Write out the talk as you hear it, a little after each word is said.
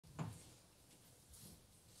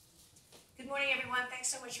morning, everyone. Thanks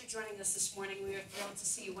so much for joining us this morning. We are thrilled to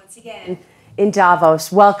see you once again in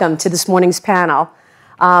Davos. Welcome to this morning's panel,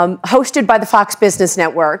 hosted by the Fox Business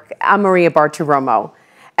Network. I'm Maria Bartiromo,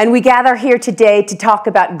 and we gather here today to talk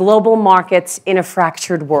about global markets in a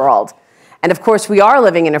fractured world. And of course, we are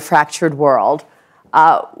living in a fractured world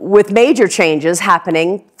with major changes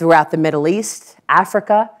happening throughout the Middle East,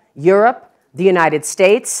 Africa, Europe, the United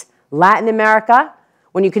States, Latin America.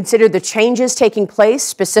 When you consider the changes taking place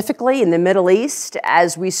specifically in the Middle East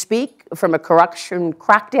as we speak, from a corruption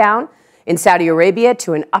crackdown in Saudi Arabia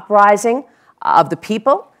to an uprising of the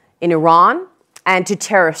people in Iran and to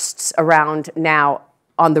terrorists around now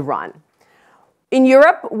on the run. In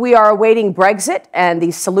Europe, we are awaiting Brexit and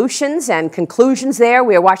the solutions and conclusions there.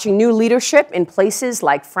 We are watching new leadership in places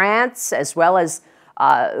like France, as well as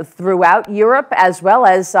throughout Europe, as well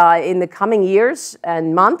as in the coming years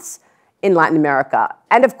and months in Latin America.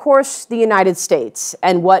 And of course, the United States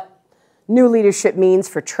and what new leadership means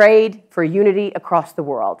for trade, for unity across the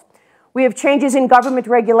world. We have changes in government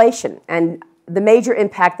regulation and the major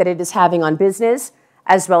impact that it is having on business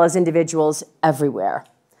as well as individuals everywhere.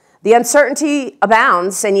 The uncertainty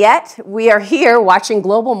abounds, and yet we are here watching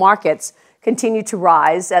global markets continue to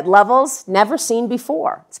rise at levels never seen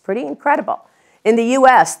before. It's pretty incredible. In the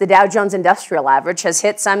U.S., the Dow Jones Industrial Average has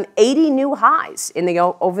hit some 80 new highs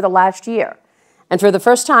over the last year. And for the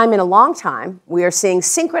first time in a long time, we are seeing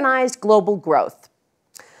synchronized global growth,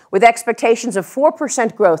 with expectations of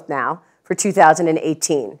 4% growth now for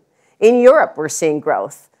 2018. In Europe, we're seeing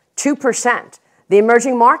growth, 2%. The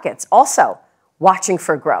emerging markets also watching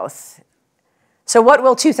for growth. So what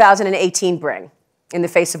will 2018 bring in the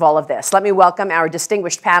face of all of this? Let me welcome our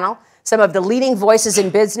distinguished panel, some of the leading voices in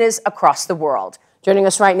business across the world. Joining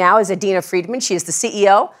us right now is Adina Friedman. She is the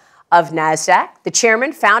CEO of NASDAQ, the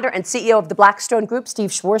chairman, founder, and CEO of the Blackstone Group, Steve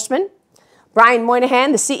Schwarzman. Brian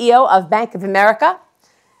Moynihan, the CEO of Bank of America.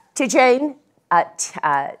 Tidjane,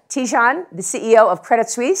 the CEO of Credit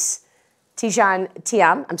Suisse. Tidjane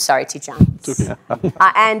Thiam, I'm sorry, Tidjane.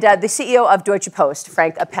 And the CEO of Deutsche Post,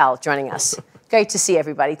 Frank Appel, joining us. Great to see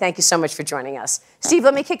everybody. Thank you so much for joining us. Steve,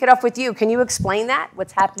 let me kick it off with you. Can you explain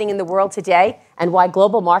what's happening in the world today, and why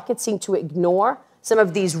global markets seem to ignore some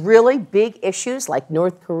of these really big issues like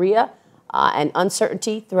North Korea and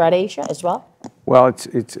uncertainty throughout Asia as well? Well,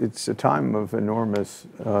 it's a time of enormous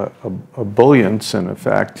ebullience, and in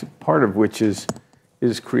fact, part of which is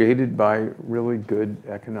created by really good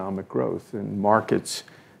economic growth, and markets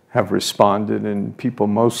have responded, and people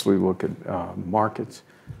mostly look at markets.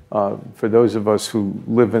 For those of us who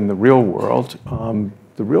live in the real world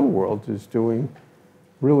is doing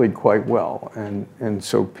really quite well, and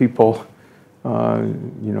so people,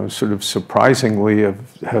 sort of surprisingly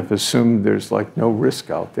have assumed there's like no risk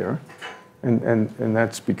out there, and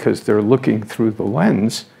that's because they're looking through the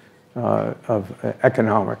lens of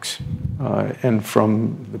economics, and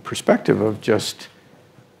from the perspective of just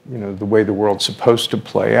the way the world's supposed to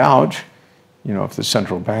play out. If the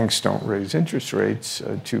central banks don't raise interest rates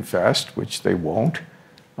too fast, which they won't,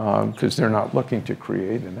 because they're not looking to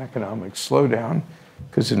create an economic slowdown,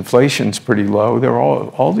 because inflation's pretty low.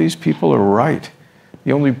 All these people are right.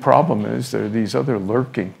 The only problem is there are these other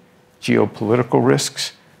lurking geopolitical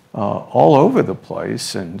risks all over the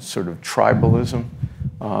place, and sort of tribalism,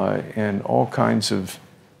 and all kinds of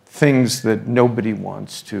things that nobody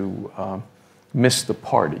wants to miss the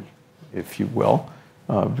party, if you will.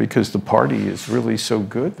 Because the party is really so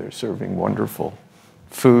good. They're serving wonderful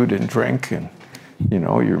food and drink, and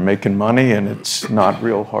you're making money, and it's not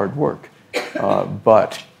real hard work.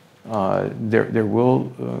 But there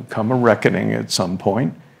will come a reckoning at some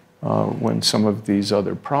point when some of these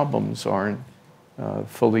other problems aren't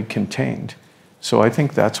fully contained. So I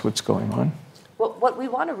think that's what's going on. Well, what we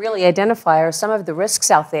want to really identify are some of the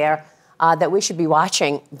risks out there that we should be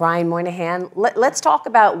watching. Brian Moynihan, let's talk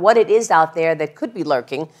about what it is out there that could be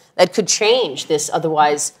lurking, that could change this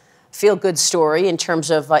otherwise feel-good story in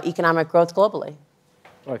terms of economic growth globally.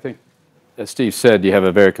 Well, I think, as Steve said, you have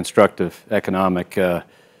a very constructive economic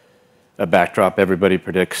backdrop. Everybody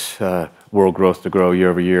predicts world growth to grow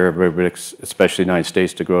year over year. Everybody predicts, especially the United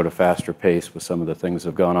States, to grow at a faster pace with some of the things that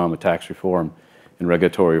have gone on with tax reform and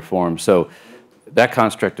regulatory reform. So that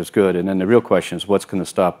construct is good, and then the real question is what's going to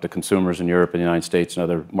stop the consumers in Europe and the United States and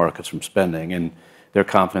other markets from spending, and their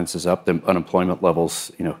confidence is up. The unemployment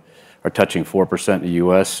levels, are touching 4% in the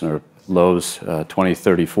U.S. and are lows, 20,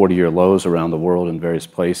 30, 40-year lows around the world in various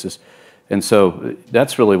places, and so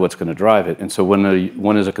that's really what's going to drive it. And so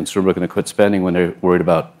when is a consumer going to quit spending? When they're worried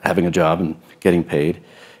about having a job and getting paid,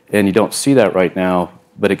 and you don't see that right now,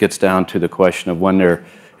 but it gets down to the question of when their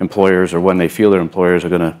employers, or when they feel their employers are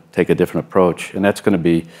going to take a different approach, and that's going to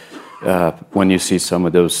be when you see some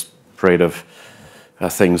of those parade of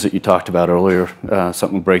things that you talked about earlier,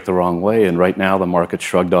 something break the wrong way. And right now, the market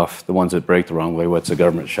shrugged off the ones that break the wrong way, whether it's a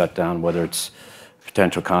government shutdown, whether it's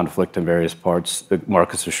potential conflict in various parts. The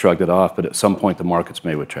markets have shrugged it off, but at some point, the markets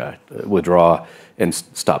may withdraw and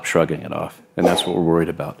stop shrugging it off. And that's what we're worried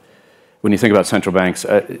about. When you think about central banks,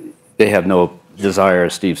 they have no desire,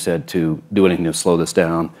 as Steve said, to do anything to slow this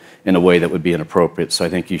down in a way that would be inappropriate. So I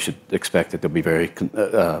think you should expect that they'll be very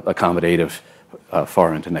accommodative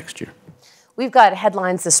far into next year. We've got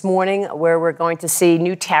headlines this morning where we're going to see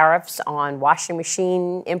new tariffs on washing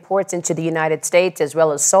machine imports into the United States, as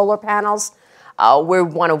well as solar panels. We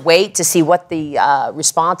want to wait to see what the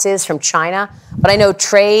response is from China. But I know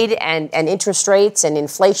trade and interest rates and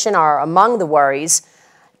inflation are among the worries.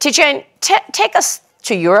 Tidjane, take us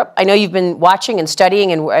to Europe. I know you've been watching and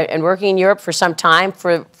studying and working in Europe for some time,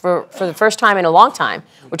 for the first time in a long time.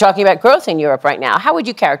 We're talking about growth in Europe right now. How would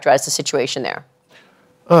you characterize the situation there?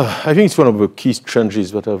 I think it's one of the key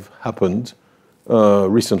changes that have happened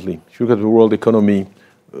recently. If you look at the world economy,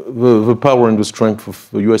 the power and the strength of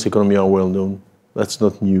the US economy are well known. That's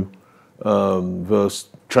not new. The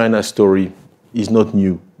China story is not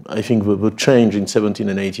new. I think the change in 17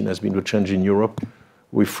 and 18 has been the change in Europe,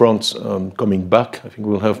 with France coming back. I think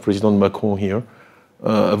we'll have President Macron here.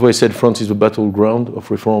 I've always said France is the battleground of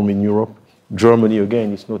reform in Europe. Germany,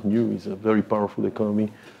 again, is not new. It's a very powerful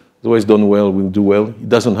economy. It's always done well, will do well. It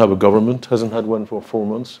doesn't have a government, hasn't had one for 4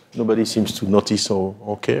 months. Nobody seems to notice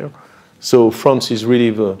or care. So France is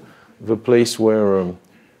really the place where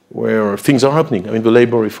things are happening. I mean, the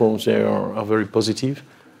labor reforms there are very positive.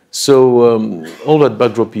 So all that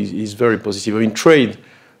backdrop is very positive. I mean, trade,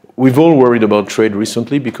 we've all worried about trade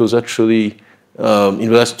recently because actually in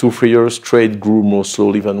the last 2-3 years, trade grew more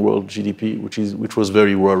slowly than world GDP, which was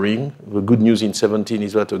very worrying. The good news in 17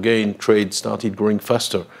 is that, again, trade started growing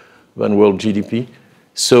faster than world GDP.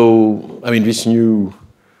 So, I mean, this new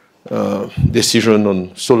decision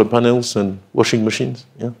on solar panels and washing machines,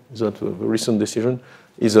 is that a recent decision,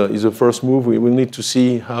 is a first move. We will need to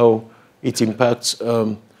see how it impacts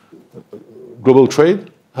global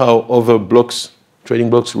trade, how other blocks, trading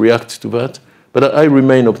blocks react to that. But I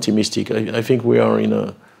remain optimistic. I think we are in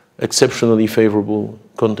an exceptionally favorable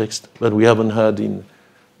context that we haven't had the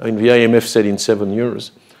IMF said in 7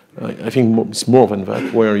 years. I think it's more than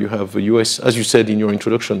that, where you have the US, as you said in your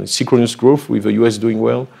introduction, synchronous growth with the US doing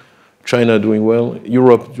well, China doing well,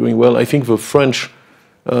 Europe doing well. I think the French,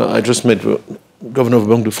 I just met the governor of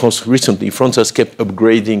Banque de France recently. France has kept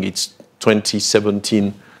upgrading its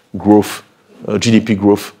 2017 growth, GDP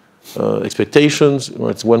growth expectations.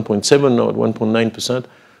 It's 1.7 or 1.9%.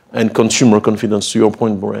 And consumer confidence, to your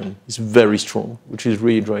point, Brian, is very strong, which is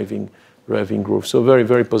really driving growth. So very,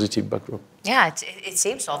 very positive backdrop. Yeah, it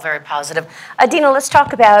seems all very positive. Adina, let's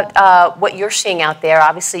talk about what you're seeing out there.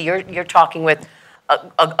 Obviously, you're talking with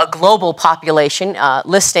a global population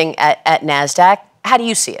listing at NASDAQ. How do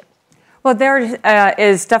you see it? Well, there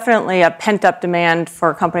is definitely a pent-up demand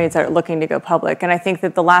for companies that are looking to go public. And I think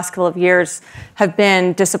that the last couple of years have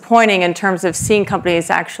been disappointing in terms of seeing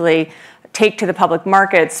companies actually take to the public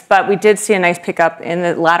markets. But we did see a nice pickup in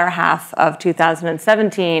the latter half of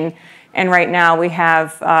 2017. And right now we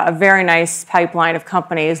have a very nice pipeline of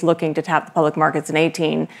companies looking to tap the public markets in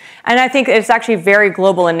 18. And I think it's actually very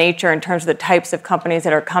global in nature in terms of the types of companies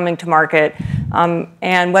that are coming to market.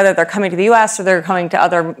 And whether they're coming to the US or they're coming to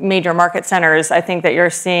other major market centers, I think that you're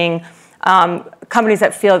seeing companies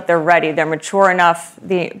that feel that they're ready. They're mature enough.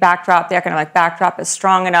 The economic backdrop is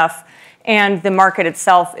strong enough. And the market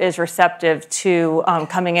itself is receptive to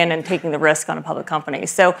coming in and taking the risk on a public company.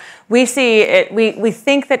 So we see it. We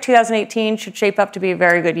think that 2018 should shape up to be a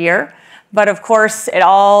very good year. But of course, it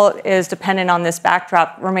all is dependent on this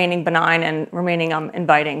backdrop remaining benign and remaining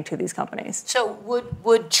inviting to these companies. So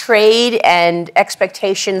would trade and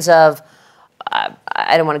expectations of,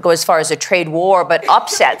 I don't want to go as far as a trade war, but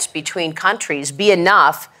upsets between countries be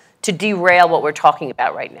enough to derail what we're talking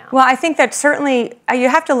about right now? Well, I think that certainly you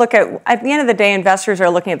have to look at the end of the day, investors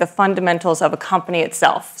are looking at the fundamentals of a company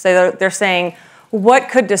itself. So they're saying, what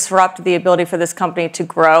could disrupt the ability for this company to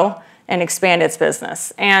grow and expand its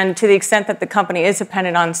business? And to the extent that the company is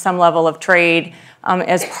dependent on some level of trade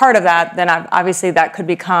as part of that, then obviously that could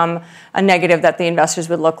become a negative that the investors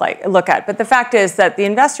would look at. But the fact is that the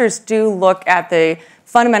investors do look at the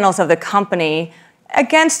fundamentals of the company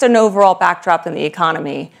against an overall backdrop in the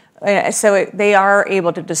economy. So they are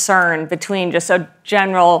able to discern between just a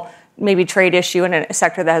general maybe trade issue in a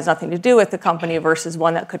sector that has nothing to do with the company versus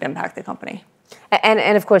one that could impact the company.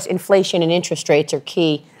 And of course, inflation and interest rates are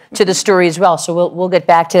key to the story as well. So we'll get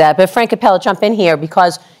back to that. But Frank Capella, jump in here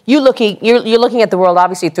because you're looking at the world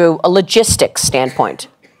obviously through a logistics standpoint.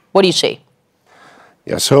 What do you see?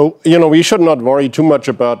 Yeah, so, we should not worry too much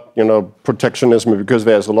about, protectionism because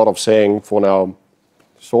there's a lot of saying for now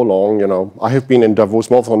so long, I have been in Davos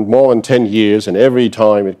more than 10 years, and every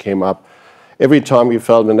time it came up, every time we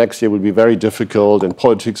felt the next year would be very difficult and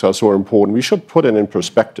politics are so important, we should put it in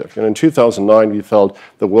perspective. In 2009, we felt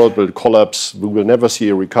the world will collapse, we will never see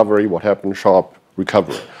a recovery. What happened? Sharp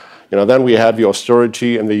recovery. Then we had the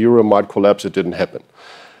austerity and the euro might collapse. It didn't happen.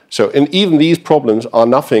 So, and even these problems are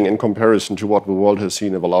nothing in comparison to what the world has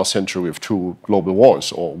seen in the last century with 2 global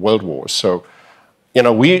wars or world wars. So,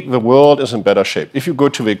 the world is in better shape. If you go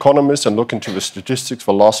to The Economist and look into the statistics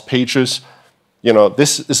for last pages,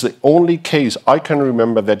 this is the only case I can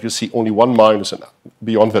remember that you see only one minus and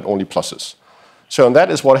beyond that only pluses. So, and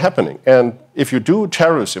that is what's happening. And if you do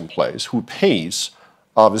tariffs in place, who pays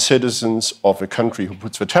are the citizens of the country who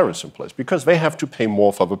puts the tariffs in place because they have to pay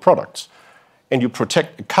more for the products. And you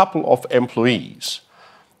protect a couple of employees,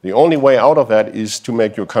 the only way out of that is to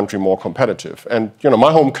make your country more competitive. And,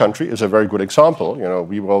 my home country is a very good example.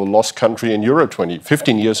 We were a lost country in Europe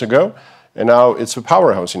 15 years ago, and now it's a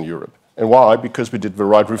powerhouse in Europe. And why? Because we did the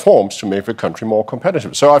right reforms to make the country more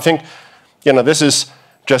competitive. So I think, this is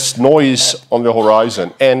just noise on the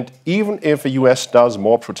horizon. And even if the US does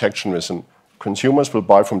more protectionism, consumers will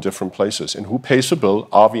buy from different places. And who pays the bill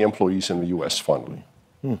are the employees in the US finally.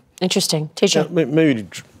 Interesting. Teacher. Yeah, maybe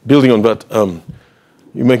building on that,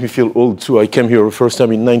 you make me feel old too. I came here the first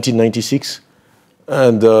time in 1996,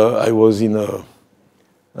 and I was in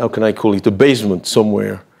how can I call it, a basement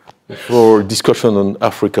somewhere for discussion on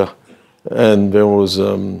Africa. And there was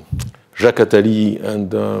Jacques Attali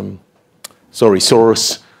and,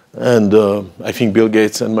 Soros, and I think Bill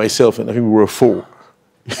Gates and myself, and I think we were 4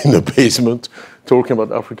 in the basement talking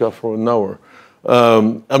about Africa for an hour.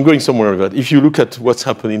 I'm going somewhere with that. If you look at what's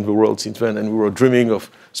happened in the world since then, and we were dreaming of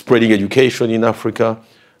spreading education in Africa,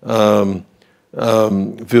 the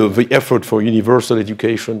effort for universal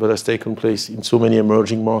education that has taken place in so many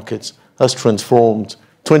emerging markets has transformed.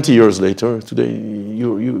 20 years later, today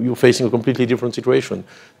you're facing a completely different situation.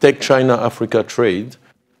 Take China-Africa trade.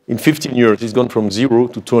 In 15 years, it's gone from 0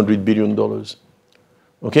 to $200 billion.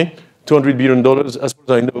 Okay? $200 billion, as far as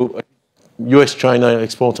I know, US-China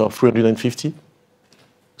exports are 350.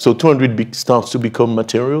 So 200 starts to become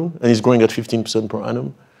material, and it's growing at 15% per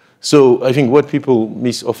annum. So I think what people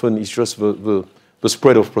miss often is just the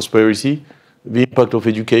spread of prosperity, the impact of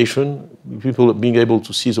education, people being able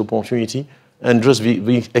to seize opportunity, and just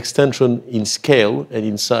the extension in scale and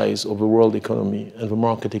in size of the world economy and the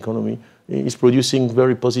market economy is producing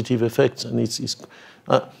very positive effects. And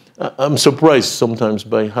I'm surprised sometimes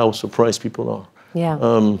by how surprised people are. Yeah.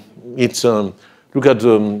 Look at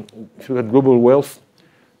global wealth.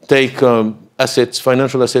 Take assets,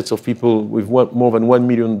 financial assets of people with more than $1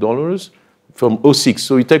 million from 2006.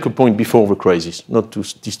 So you take a point before the crisis, not to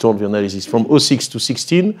distort the analysis. From 2006 to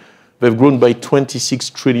 2016, they've grown by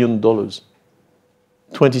 $26 trillion.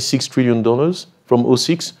 $26 trillion from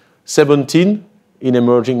 2006, 17 in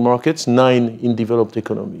emerging markets, 9 in developed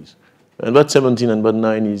economies. And that 17 and that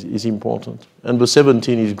 9 is important. And the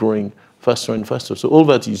 17 is growing faster and faster. So all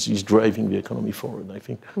that is driving the economy forward, I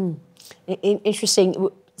think. Interesting.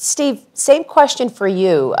 Steve, same question for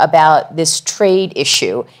you about this trade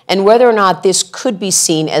issue and whether or not this could be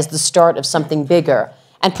seen as the start of something bigger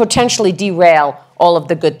and potentially derail all of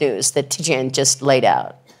the good news that Tidjane just laid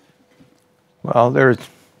out. Well, there are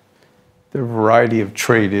a variety of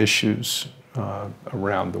trade issues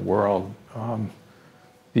around the world.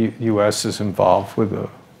 The U.S. is involved with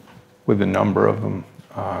a number of them,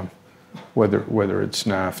 whether it's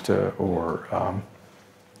NAFTA or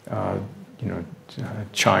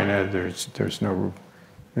China. There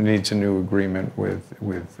needs a new agreement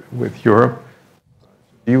with Europe.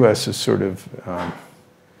 The U.S. is sort of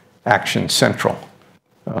action central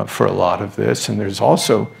for a lot of this, and there's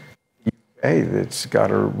also that's got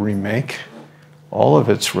to remake all of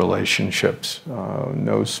its relationships.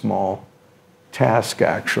 No small task,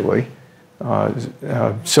 actually.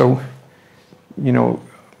 So,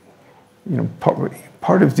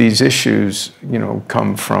 part of these issues,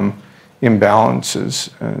 come from imbalances.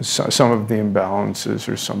 Some of the imbalances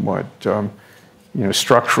are somewhat,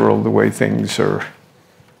 structural, the way things are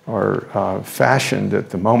fashioned at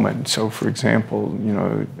the moment. So, for example,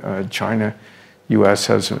 China. U.S.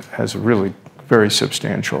 has a really very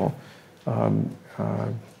substantial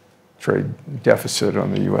trade deficit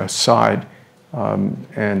on the U.S. side, and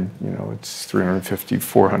it's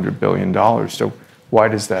 $350–400 billion. So why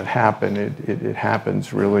does that happen? It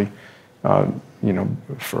happens really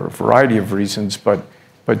for a variety of reasons, but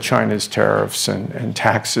China's tariffs and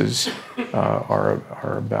taxes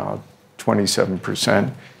are about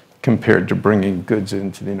 27% compared to bringing goods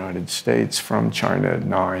into the United States from China at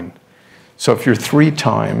 9%. So if you're 3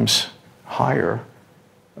 times higher,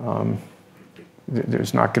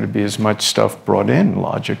 there's not going to be as much stuff brought in,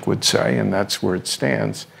 logic would say, and that's where it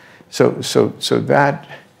stands. So that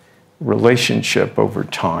relationship over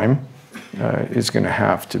time is going to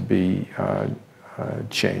have to be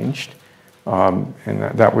changed, and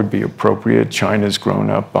that would be appropriate. China's grown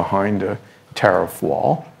up behind a tariff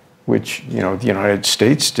wall, which the United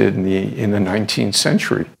States did in the 19th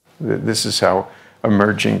century. This is how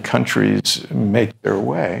emerging countries make their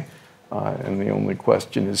way. And the only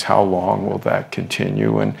question is how long will that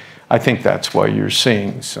continue? And I think that's why you're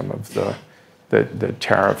seeing some of the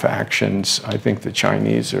tariff actions. I think the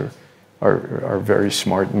Chinese are very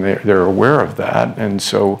smart and they're aware of that. And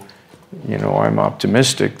so, I'm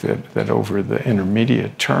optimistic that over the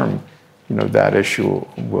intermediate term, that issue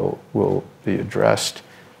will be addressed.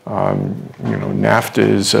 NAFTA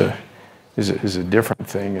is a different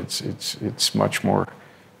thing. It's much more,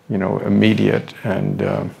 immediate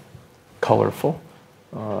and colorful,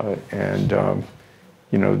 and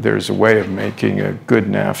there's a way of making a good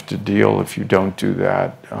NAFTA deal. If you don't do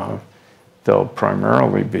that, there'll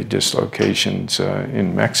primarily be dislocations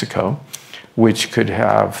in Mexico, which could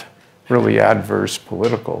have really adverse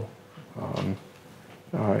political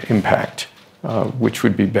impact, which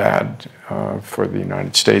would be bad for the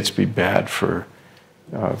United States, be bad for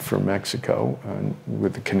Mexico. And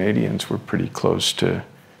with the Canadians, we're pretty close to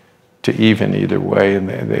even either way, and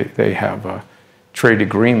they have a trade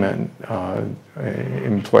agreement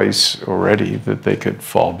in place already that they could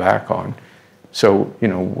fall back on. So,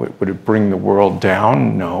 would it bring the world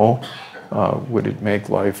down? No. Would it make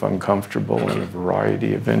life uncomfortable in a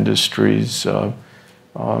variety of industries?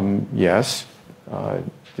 Yes.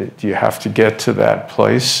 Do you have to get to that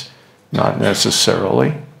place? Not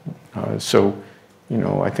necessarily. So,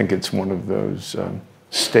 I think it's one of those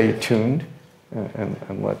stay tuned.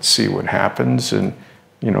 And let's see what happens, and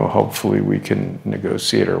hopefully we can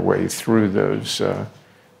negotiate our way through those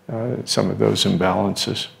some of those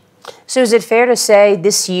imbalances. So is it fair to say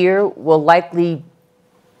this year we'll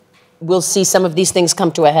see some of these things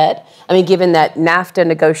come to a head? I mean, given that NAFTA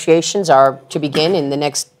negotiations are to begin in the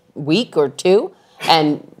next week or two,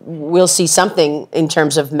 and we'll see something in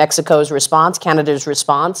terms of Mexico's response, Canada's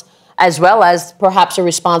response, as well as perhaps a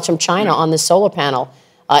response from China on the solar panel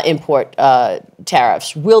import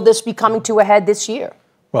tariffs. Will this be coming to a head this year?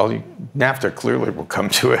 Well, NAFTA clearly will come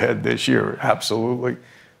to a head this year, absolutely.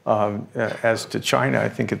 As to China, I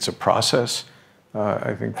think it's a process.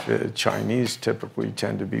 I think the Chinese typically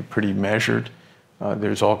tend to be pretty measured.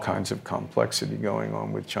 There's all kinds of complexity going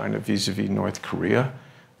on with China vis-a-vis North Korea,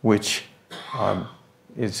 which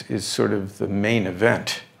is sort of the main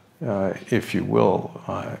event, if you will,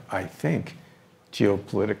 I think,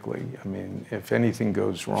 geopolitically. I mean, if anything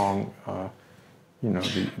goes wrong,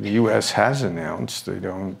 the U.S. has announced they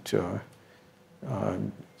don't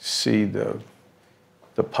see the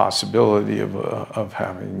possibility of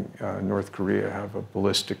having North Korea have a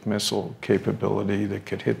ballistic missile capability that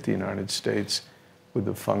could hit the United States with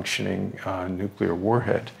a functioning nuclear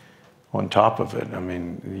warhead on top of it. I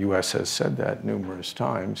mean, the U.S. has said that numerous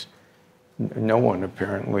times. No one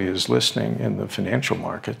apparently is listening in the financial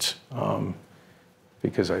markets,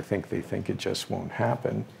 because I think they think it just won't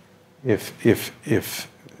happen. If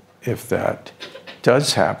that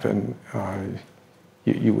does happen,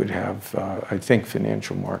 you would have, I think,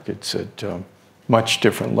 financial markets at much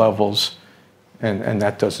different levels, and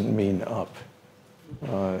that doesn't mean up.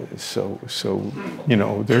 So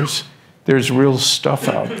there's real stuff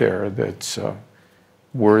out there that's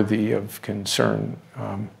worthy of concern,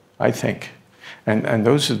 I think, and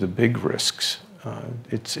those are the big risks.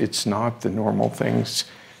 It's not the normal things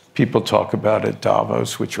people talk about at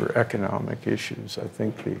Davos, which are economic issues. I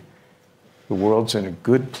think the world's in a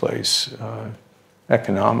good place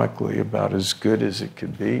economically, about as good as it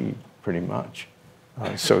could be, pretty much.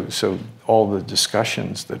 So all the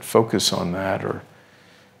discussions that focus on that are,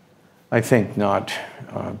 I think, not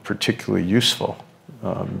particularly useful.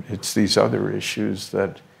 It's these other issues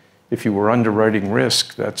that, if you were underwriting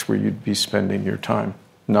risk, that's where you'd be spending your time,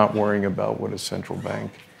 not worrying about what a central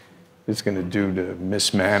bank is going to do to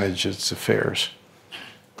mismanage its affairs.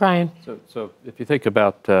 Brian. So if you think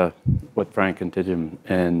about what Frank and Tim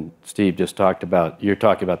and Steve just talked about, you're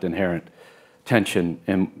talking about the inherent tension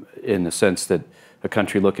in the sense that a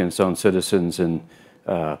country looking at its own citizens and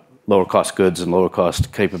lower cost goods and lower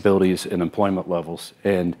cost capabilities and employment levels.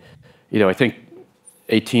 And, I think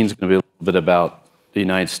 2018 is going to be bit about the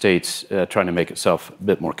United States trying to make itself a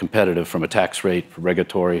bit more competitive from a tax rate, for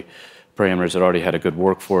regulatory parameters. It already had a good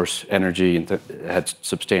workforce, energy, and had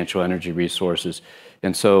substantial energy resources.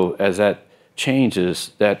 And so as that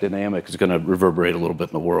changes, that dynamic is going to reverberate a little bit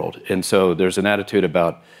in the world. And so there's an attitude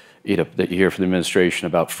about, that you hear from the administration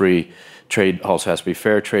about free trade also has to be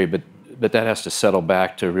fair trade, but that has to settle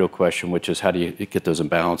back to a real question, which is how do you get those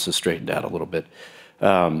imbalances straightened out a little bit?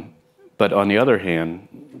 But on the other hand,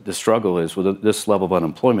 the struggle is with this level of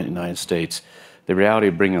unemployment in the United States, the reality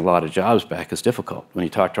of bringing a lot of jobs back is difficult. When you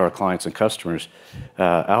talk to our clients and customers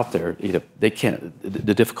out there, they can't,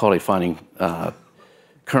 the difficulty finding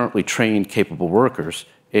currently trained, capable workers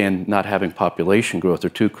and not having population growth are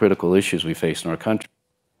two critical issues we face in our country.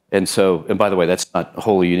 And so, and by the way, that's not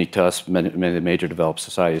wholly unique to us. Many of the major developed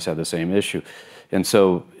societies have the same issue. And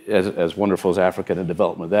so, as wonderful as Africa and the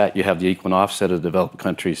development of that, you have the equal offset of the developed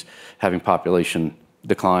countries having population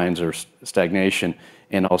declines or stagnation,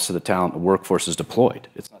 and also the talent, the workforce is deployed.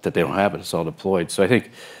 It's not that they don't have it, it's all deployed. So I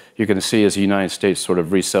think you're going to see as the United States sort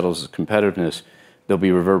of resettles its competitiveness, there'll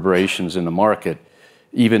be reverberations in the market.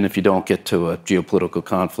 Even if you don't get to a geopolitical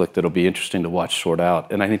conflict, it'll be interesting to watch sort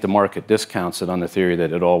out. And I think the market discounts it on the theory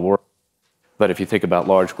that it all works. But if you think about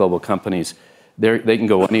large global companies, they can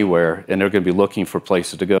go anywhere, and they're going to be looking for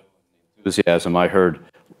places to go. Enthusiasm I heard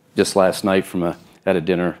just last night at a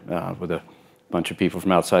dinner with a bunch of people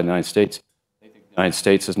from outside the United States. They think the United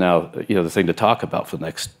States is now the thing to talk about for the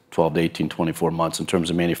next 12 to 18, 24 months in terms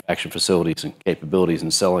of manufacturing facilities and capabilities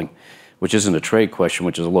and selling, which isn't a trade question,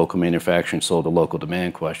 which is a local manufacturing sold to local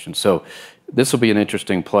demand question. So this will be an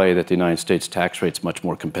interesting play that the United States tax rate's much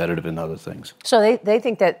more competitive than other things. So they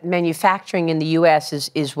think that manufacturing in the U.S.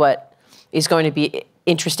 is what is going to be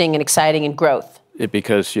interesting and exciting and growth.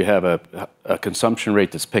 Because you have a consumption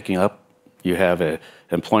rate that's picking up, you have an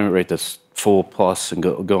employment rate that's full plus and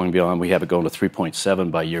going beyond. We have it going to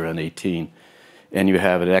 3.7 by year-end 18. And you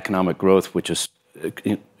have an economic growth which is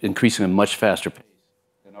increasing at a much faster pace.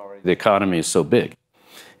 The economy is so big.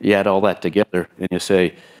 You add all that together and you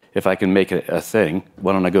say, if I can make it a thing,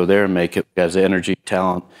 why don't I go there and make it as energy,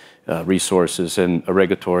 talent, resources, and a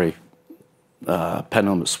regulatory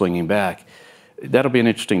pendulum swinging back. That'll be an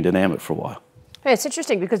interesting dynamic for a while. Hey, it's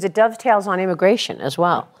interesting because it dovetails on immigration as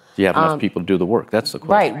well. Do you have enough people to do the work? That's the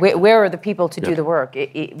question. Right. Where are the people to do the work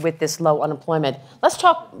with this low unemployment? Let's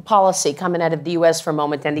talk policy coming out of the U.S. for a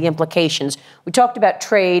moment and the implications. We talked about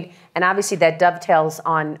trade, and obviously that dovetails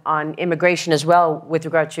on immigration as well with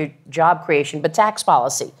regard to job creation, but tax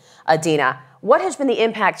policy. Adina, what has been the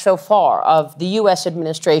impact so far of the U.S.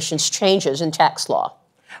 administration's changes in tax law?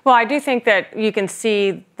 Well, I do think that you can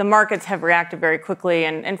see the markets have reacted very quickly,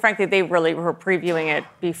 and frankly, they really were previewing it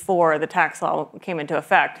before the tax law came into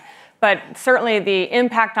effect. But certainly the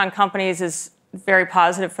impact on companies is very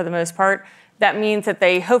positive for the most part. That means that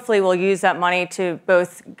they hopefully will use that money to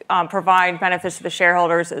both provide benefits to the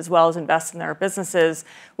shareholders as well as invest in their businesses,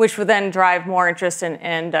 which will then drive more interest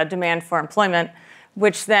and demand for employment,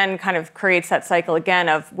 which then kind of creates that cycle again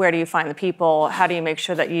of where do you find the people, how do you make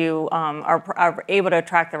sure that you are able to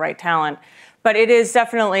attract the right talent. But it is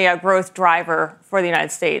definitely a growth driver for the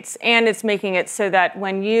United States. And it's making it so that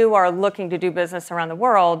when you are looking to do business around the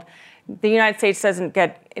world, the United States doesn't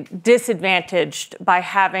get disadvantaged by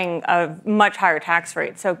having a much higher tax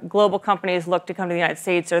rate. So global companies look to come to the United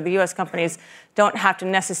States, or the U.S. companies don't have to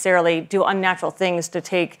necessarily do unnatural things to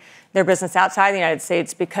take their business outside the United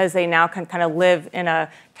States because they now can kind of live in a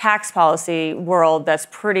tax policy world that's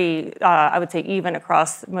pretty, I would say, even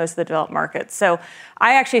across most of the developed markets. So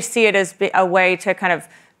I actually see it as a way to kind of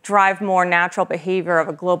drive more natural behavior of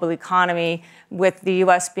a global economy, with the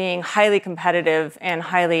U.S. being highly competitive and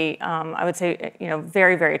highly, I would say,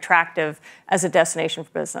 very, very attractive as a destination for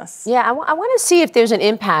business. Yeah, I want to see if there's an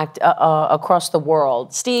impact across the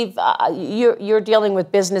world. Steve, you're dealing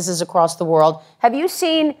with businesses across the world. Have you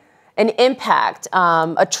seen an impact,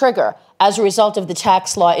 a trigger, as a result of the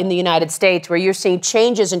tax law in the United States, where you're seeing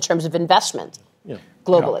changes in terms of investment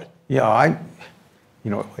globally?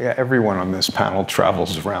 Everyone on this panel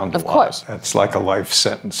travels around a lot. Of course. That's like a life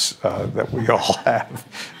sentence that we all have.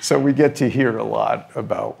 So we get to hear a lot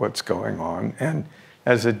about what's going on. And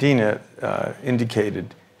as Adina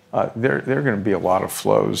indicated, there are going to be a lot of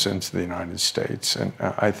flows into the United States. And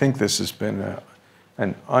I think this has been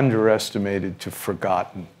an underestimated to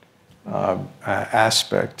forgotten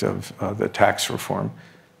aspect of the tax reform.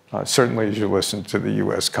 Certainly as you listen to the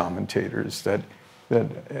U.S. commentators, that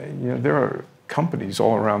there are companies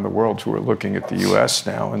all around the world who are looking at the U.S.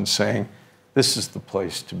 now and saying, this is the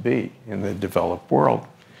place to be in the developed world.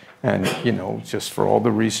 And, just for all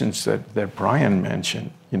the reasons that Brian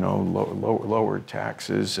mentioned, lower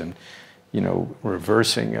taxes and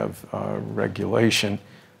reversing of regulation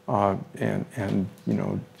and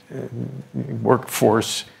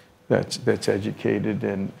workforce that's educated,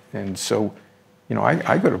 and so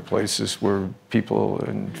I go to places where people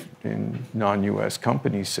in non-U.S.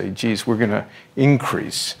 companies say, geez, we're going to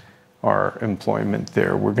increase our employment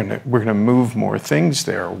there. We're going to move more things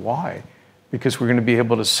there. Why? Because we're going to be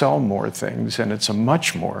able to sell more things, and it's a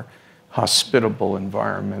much more hospitable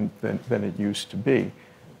environment than it used to be.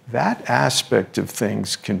 That aspect of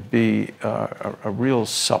things can be a real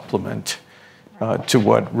supplement to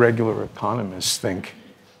what regular economists think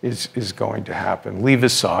is going to happen. Leave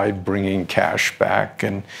aside bringing cash back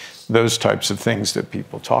and those types of things that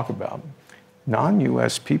people talk about.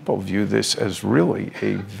 Non-U.S. people view this as really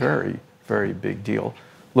a very, very big deal.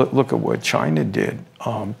 Look at what China did.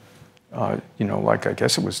 Like I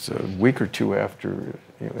guess it was a week or two after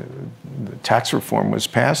the tax reform was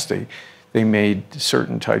passed, they made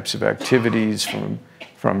certain types of activities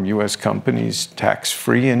from U.S. companies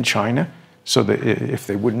tax-free in China, so that if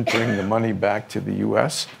they wouldn't bring the money back to the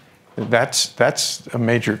U.S., that's a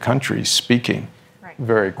major country speaking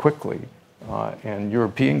very quickly. And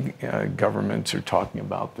European governments are talking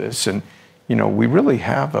about this. And, we really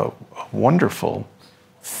have a wonderful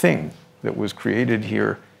thing that was created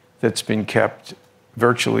here that's been kept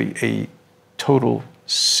virtually a total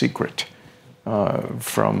secret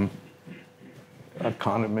from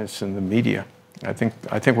economists and the media. I think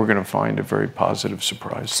we're going to find a very positive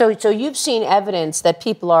surprise. So you've seen evidence that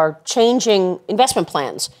people are changing investment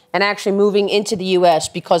plans and actually moving into the U.S.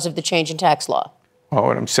 because of the change in tax law. Well,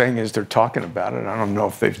 what I'm saying is they're talking about it. I don't know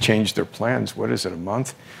if they've changed their plans. What is it, a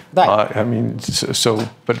month? Right. I'm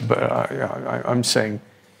saying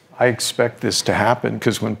I expect this to happen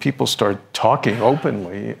because when people start talking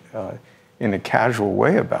openly in a casual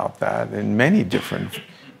way about that in many different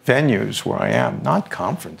venues where I am, not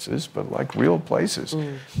conferences, but like real places,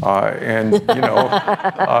 and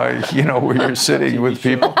where you're sitting with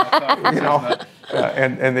people,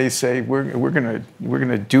 and they say we're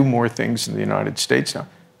gonna do more things in the United States now.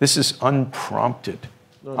 This is unprompted.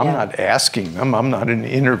 I'm not asking them. I'm not an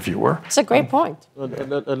interviewer. It's a great point. I'd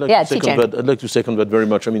like to second that very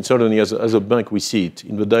much. I mean, certainly as a bank, we see it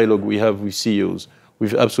in the dialogue we have with CEOs.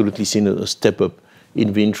 We've absolutely seen a step up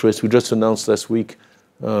in the interest. We just announced last week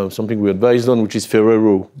something we advised on, which is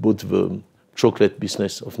Ferrero bought the chocolate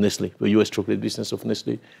business of Nestle, the U.S. chocolate business of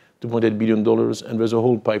Nestle, $2.8 billion, and there's a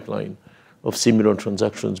whole pipeline of similar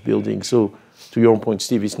transactions building. So, to your point,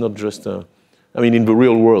 Steve, it's not just, in the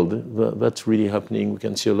real world, that's really happening. We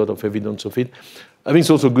can see a lot of evidence of it. I think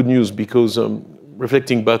it's also good news because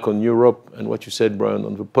reflecting back on Europe and what you said, Brian,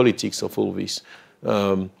 on the politics of all this,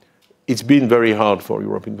 it's been very hard for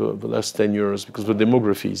Europe in the last 10 years because the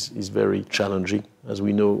demography is very challenging. As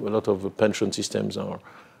we know, a lot of the pension systems are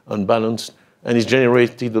unbalanced, and it's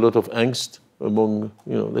generated a lot of angst among,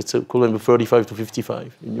 let's say, call them the 35 to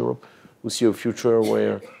 55 in Europe, who see a future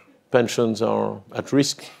where pensions are at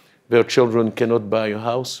risk. Their children cannot buy a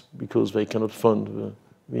house because they cannot fund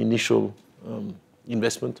the initial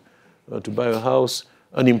investment to buy a house.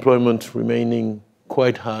 Unemployment remaining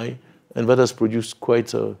quite high, and that has produced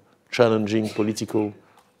quite a challenging political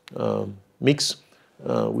mix,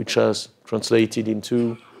 which has translated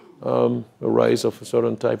into a rise of a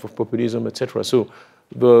certain type of populism, etc. So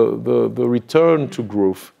the return to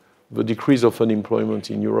growth, the decrease of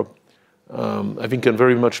unemployment in Europe, I think can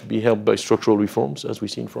very much be helped by structural reforms, as we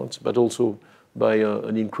see in France, but also by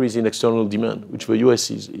an increase in external demand, which the US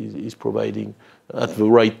is providing at the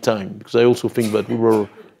right time. Because I also think that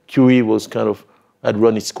QE was had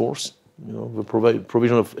run its course. The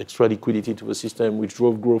provision of extra liquidity to the system, which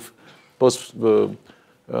drove growth post the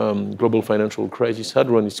global financial crisis, had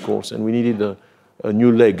run its course, and we needed a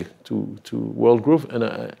new leg to world growth. And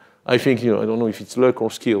I think, I don't know if it's luck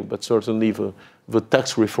or skill, but certainly the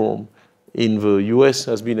tax reform in the US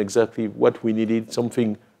has been exactly what we needed,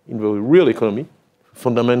 something in the real economy,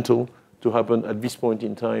 fundamental to happen at this point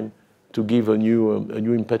in time to give a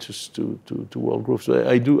new impetus to world growth. So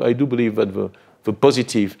I do believe that the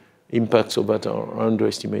positive impacts of that are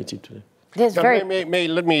underestimated today.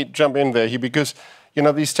 Let me jump in there here because,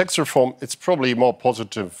 these tax reform, it's probably more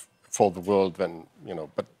positive for the world than,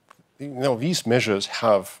 but, these measures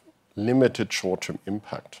have limited short-term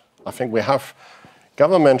impact. I think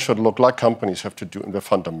government should look like companies have to do in the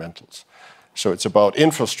fundamentals. So it's about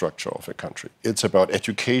infrastructure of the country. It's about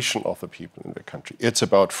education of the people in the country. It's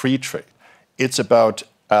about free trade. It's about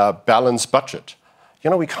a balanced budget.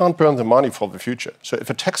 We can't burn the money for the future. So if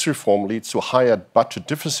a tax reform leads to higher budget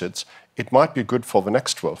deficits, it might be good for the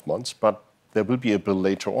next 12 months, but there will be a bill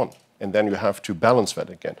later on. And then you have to balance that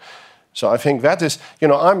again. So I think that is,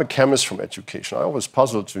 I'm a chemist from education. I always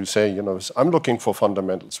puzzle to say, I'm looking for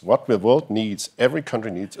fundamentals. What the world needs, every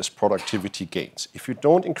country needs, is productivity gains. If you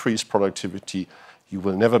don't increase productivity, you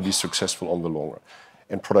will never be successful on the long run.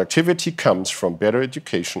 And productivity comes from better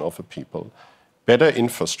education of the people, better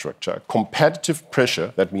infrastructure, competitive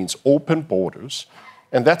pressure, that means open borders,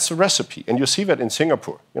 and that's the recipe. And you see that in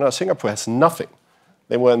Singapore. Singapore has nothing.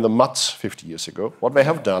 They were in the muds 50 years ago. What they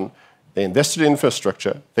have done, they invested in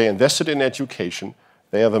infrastructure, they invested in education,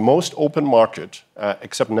 they are the most open market,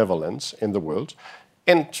 except Netherlands, in the world,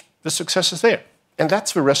 and the success is there. And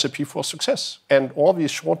that's the recipe for success. And all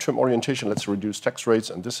these short-term orientation, let's reduce tax rates,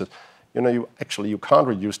 and this is, you can't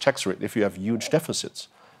reduce tax rate if you have huge deficits.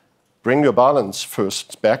 Bring your balance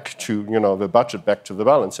first back to, the budget back to the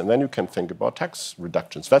balance, and then you can think about tax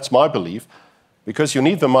reductions. That's my belief, because you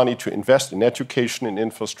need the money to invest in education, in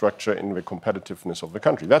infrastructure, in the competitiveness of the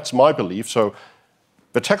country. That's my belief. So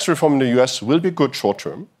the tax reform in the US will be good short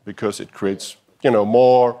term, because it creates,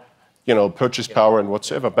 more, purchase power and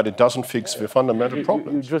whatsoever, but it doesn't fix the fundamental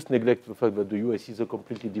problems. You just neglect the fact that the US is a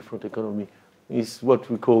completely different economy. It's what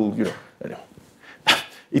we call,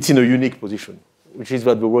 it's in a unique position, which is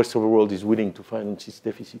that the rest of the world is willing to finance its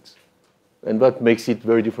deficits. And that makes it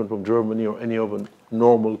very different from Germany or any other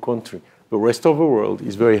normal country. The rest of the world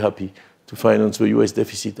is very happy to finance the US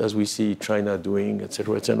deficit, as we see China doing, et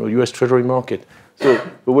cetera, US Treasury market. So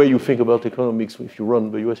the way you think about economics, if you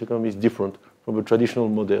run the US economy, is different from the traditional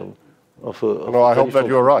model of I hope that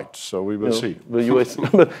you're right, so we will see. The US,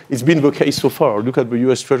 it's been the case so far. Look at the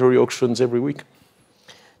US Treasury auctions every week.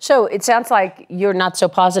 So it sounds like you're not so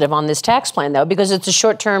positive on this tax plan, though, because it's a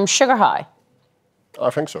short-term sugar high.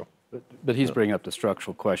 I think so. But he's bringing up the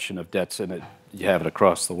structural question of debts, and you have it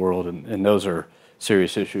across the world, and those are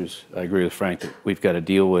serious issues. I agree with Frank that we've got to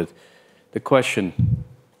deal with. The question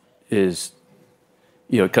is,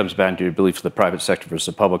 it comes back to your belief of the private sector versus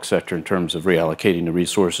the public sector in terms of reallocating the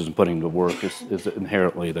resources and putting them to work is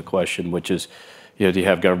inherently the question, which is, do you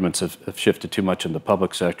have governments have shifted too much in the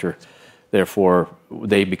public sector? Therefore,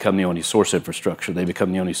 they become the only source of infrastructure. They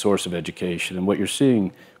become the only source of education. And what you're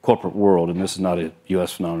seeing, corporate world, and this is not a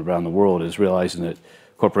U.S. phenomenon around the world, is realizing that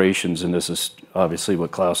corporations, and this is obviously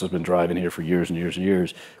what Klaus has been driving here for years and years and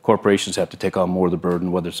years, corporations have to take on more of the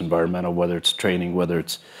burden, whether it's environmental, whether it's training, whether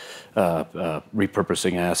it's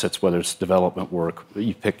repurposing assets, whether it's development work.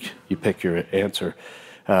 You pick your answer.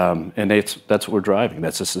 And that's what we're driving.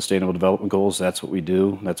 That's the Sustainable Development Goals. That's what we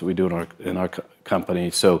do. That's what we do in our company.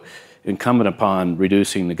 So incumbent upon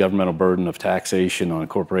reducing the governmental burden of taxation on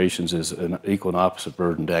corporations is an equal and opposite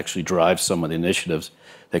burden to actually drive some of the initiatives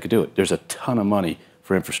that could do it. There's a ton of money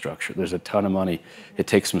for infrastructure. There's a ton of money. It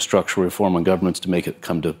takes some structural reform on governments to make it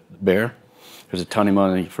come to bear. There's a ton of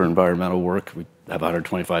money for environmental work. We have a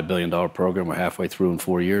 $125 billion program. We're halfway through in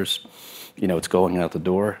 4 years. It's going out the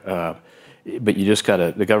door. But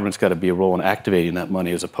the government's got to be a role in activating that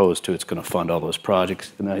money as opposed to it's going to fund all those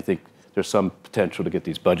projects. And I think there's some potential to get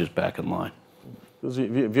these budgets back in line.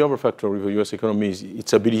 The other factor with the US economy is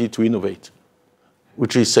its ability to innovate,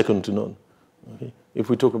 which is second to none. Okay? If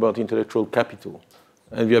we talk about intellectual capital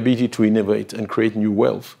and the ability to innovate and create new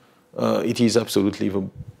wealth, it is absolutely the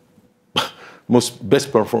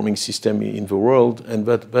best performing system in the world, and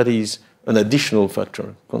that is an additional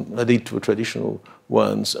factor added to the traditional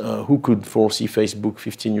ones. Who could foresee Facebook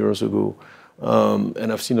 15 years ago?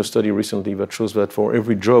 And I've seen a study recently that shows that for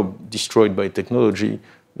every job destroyed by technology,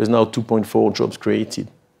 there's now 2.4 jobs created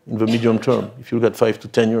in the medium term, if you look at 5 to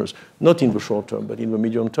 10 years, not in the short term, but in the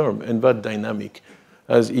medium term. And that dynamic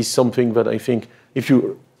is something that I think, if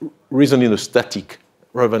you reason in a static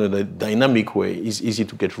rather than a dynamic way, is easy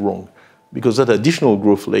to get wrong. Because that additional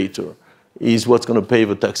growth later is what's going to pay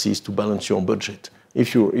the taxes to balance your budget.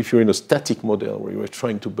 If you're in a static model where you're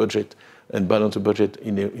trying to budget and balance a budget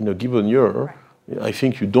in a given year, right, I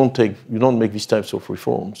think you don't make these types of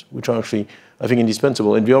reforms, which are actually, I think,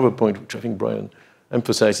 indispensable. And the other point, which I think Brian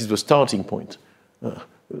emphasized, is the starting point.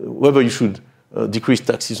 Whether you should decrease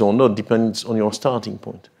taxes or not depends on your starting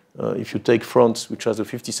point. If you take France, which has a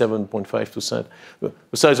 57.5%,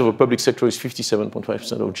 the size of a public sector is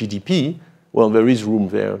 57.5% of GDP. Well, there is room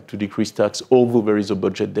there to decrease tax, although there is a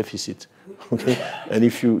budget deficit. Okay? And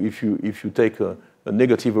if you take a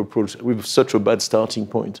negative approach with such a bad starting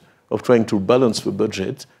point of trying to balance the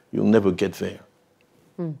budget, you'll never get there.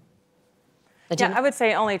 Yeah, I would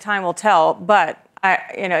say only time will tell. But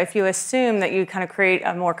if you assume that you kind of create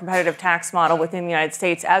a more competitive tax model within the United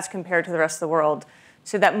States as compared to the rest of the world,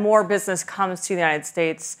 so that more business comes to the United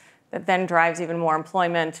States, that then drives even more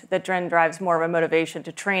employment, that then drives more of a motivation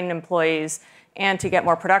to train employees and to get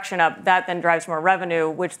more production up. That then drives more revenue,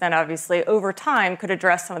 which then obviously over time could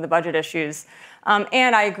address some of the budget issues.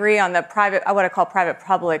 And I agree on the private, what I call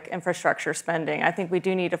private-public infrastructure spending. I think we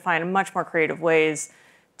do need to find much more creative ways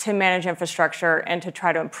to manage infrastructure and to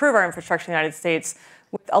try to improve our infrastructure in the United States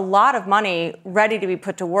with a lot of money ready to be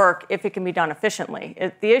put to work if it can be done efficiently.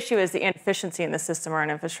 The issue is the inefficiency in the system around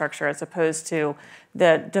infrastructure as opposed to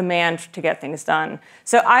the demand to get things done.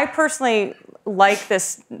 So I personally like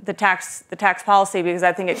the tax policy because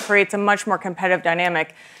I think it creates a much more competitive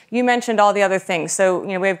dynamic. You mentioned all the other things. So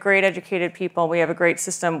we have great educated people. We have a great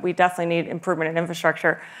system. We definitely need improvement in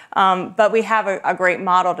infrastructure. But we have a great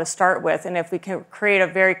model to start with. And if we can create a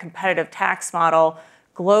very competitive tax model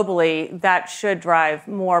globally, that should drive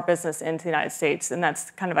more business into the United States. And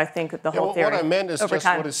that's kind of, I think, the whole theory. What I meant is just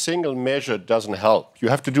time. what a single measure doesn't help. You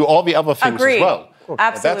have to do all the other things as well.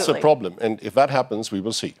 Absolutely. That's the problem. And if that happens, we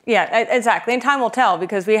will see. Yeah, exactly. And time will tell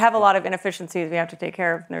because we have a lot of inefficiencies we have to take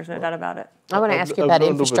care of. And there's no doubt about it. I want to ask you about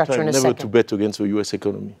infrastructure in a second. Never to bet against the U.S.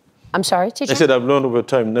 economy. I'm sorry, teacher? I said I've learned over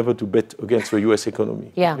time never to bet against the U.S.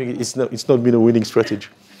 economy. Yeah. I think it's not been a winning strategy.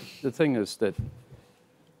 The thing is that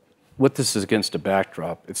what this is against a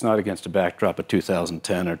backdrop, it's not against a backdrop of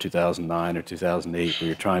 2010 or 2009 or 2008 where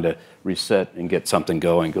you're trying to reset and get something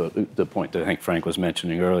going, the point that I think Frank was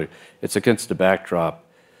mentioning earlier. It's against the backdrop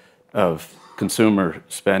of consumer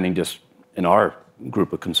spending just in our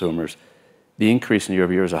group of consumers. The increase in year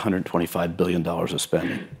over year is $125 billion of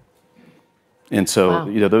spending. And so,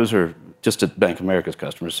 wow. Those are just at Bank of America's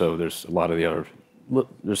customers. So there's a lot of the other,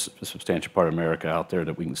 there's a substantial part of America out there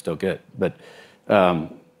that we can still get. But,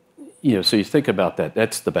 so you think about that,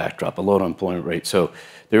 that's the backdrop, a low unemployment rate. So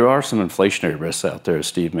there are some inflationary risks out there, as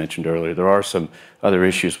Steve mentioned earlier. There are some other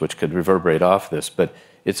issues which could reverberate off this, but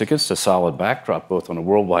it's against a solid backdrop, both on a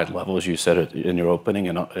worldwide level, as you said in your opening,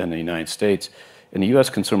 and in the United States. And the U.S.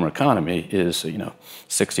 consumer economy is,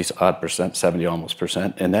 60-odd%, 70 almost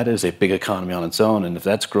percent, and that is a big economy on its own. And if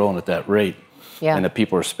that's growing at that rate, and that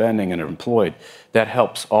people are spending and are employed, that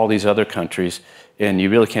helps all these other countries. And you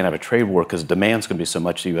really can't have a trade war because demand's going to be so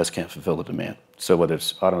much the U.S. can't fulfill the demand. So whether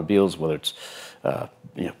it's automobiles, whether it's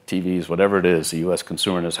TVs, whatever it is, the U.S.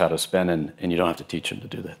 consumer knows how to spend, and you don't have to teach them to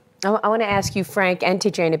do that. I want to ask you, Frank, and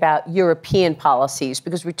to Jane about European policies,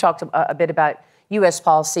 because we talked a bit about U.S.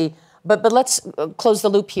 policy. But let's close the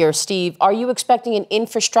loop here. Steve, are you expecting an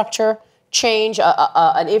infrastructure change,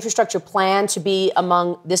 an infrastructure plan to be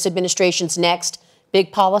among this administration's next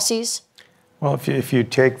big policies? Well, if you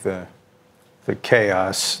take the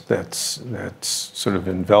chaos that's sort of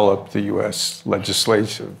enveloped the U.S.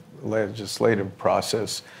 legislative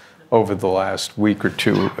process over the last week or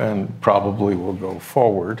two, and probably will go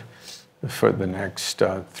forward for the next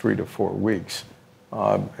 3 to 4 weeks,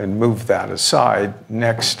 and move that aside,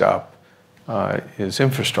 next up is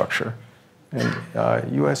infrastructure.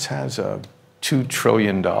 And U.S. has a $2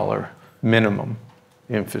 trillion minimum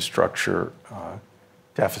infrastructure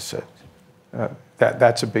deficit.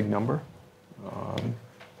 That's a big number.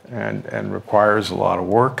 And requires a lot of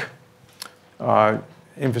work.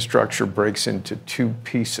 Infrastructure breaks into two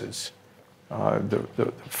pieces.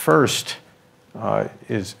 The first are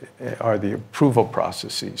the approval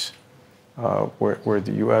processes, where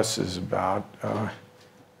the U.S. is about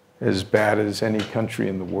as bad as any country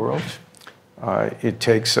in the world. It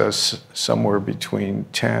takes us somewhere between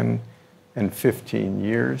 10 and 15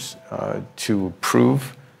 years to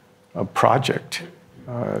approve a project.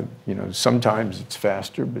 Sometimes it's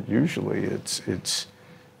faster, but usually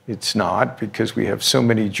it's not, because we have so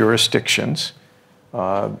many jurisdictions,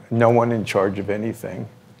 no one in charge of anything,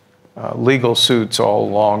 legal suits all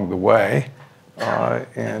along the way,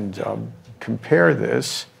 and compare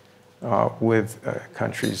this with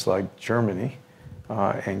countries like Germany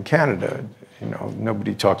and Canada.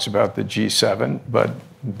 Nobody talks about the G7, but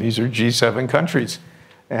these are G7 countries,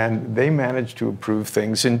 and they managed to approve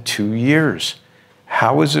things in 2 years.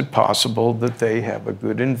 How is it possible that they have a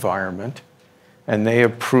good environment and they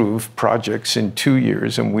approve projects in 2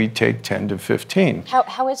 years and we take 10 to 15?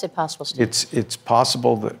 How is it possible, Steve? It's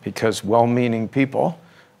possible that because well-meaning people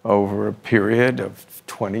over a period of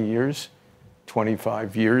 20 years,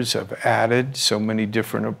 25 years have added so many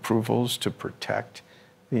different approvals to protect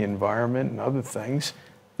the environment and other things,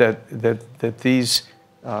 that these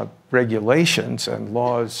regulations and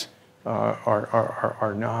laws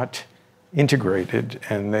are not integrated,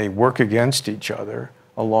 and they work against each other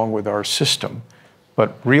along with our system.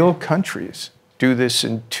 But real countries do this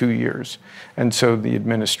in 2 years. And so the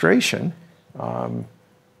administration,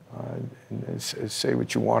 say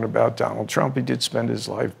what you want about Donald Trump, he did spend his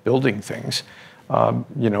life building things.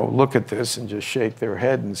 look at this and just shake their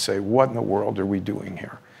head and say, what in the world are we doing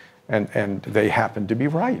here? And they happen to be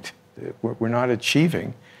right. We're not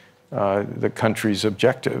achieving the country's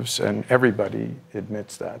objectives, and everybody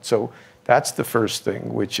admits that. So that's the first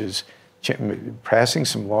thing, which is passing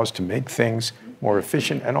some laws to make things more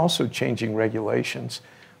efficient, and also changing regulations,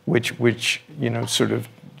 which sort of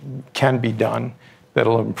can be done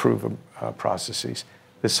that'll improve processes.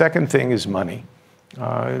 The second thing is money.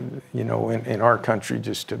 In our country,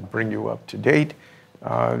 just to bring you up to date,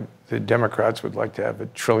 the Democrats would like to have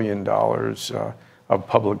 $1 trillion of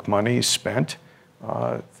public money spent.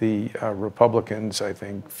 The Republicans, I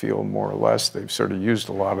think, feel more or less they've sort of used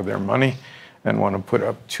a lot of their money and want to put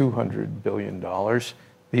up $200 billion.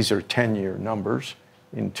 These are 10-year numbers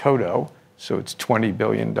in toto, so it's $20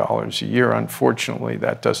 billion a year. Unfortunately,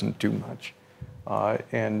 that doesn't do much. But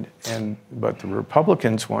the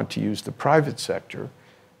Republicans want to use the private sector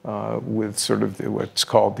with sort of what's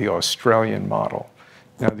called the Australian model.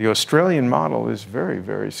 Now, the Australian model is very,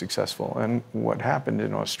 very successful. And what happened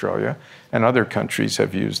in Australia, and other countries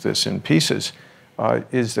have used this in pieces,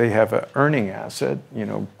 is they have an earning asset,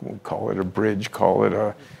 call it a bridge, call it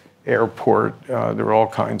a airport. There are all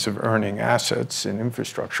kinds of earning assets in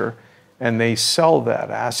infrastructure. And they sell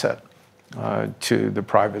that asset to the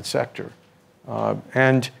private sector.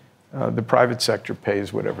 The private sector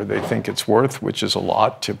pays whatever they think it's worth, which is a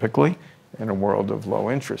lot typically in a world of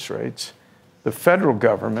low interest rates. The federal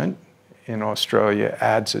government in Australia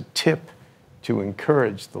adds a tip to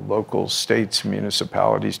encourage the local states,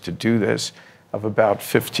 municipalities to do this of about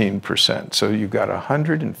 15%. So you've got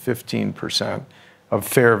 115% of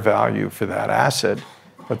fair value for that asset,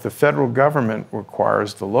 but the federal government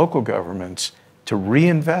requires the local governments to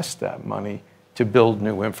reinvest that money to build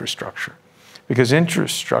new infrastructure. Because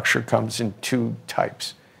infrastructure comes in two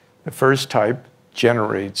types. The first type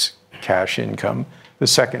generates cash income. The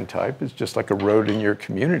second type is just like a road in your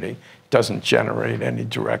community. It doesn't generate any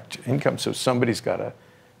direct income. So somebody's got to,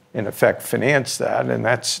 in effect, finance that. And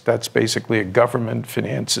that's basically a government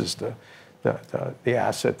finances the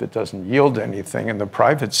asset that doesn't yield anything, and the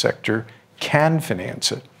private sector can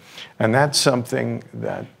finance it. And that's something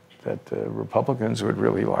that the Republicans would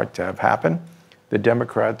really like to have happen. The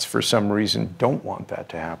Democrats, for some reason, don't want that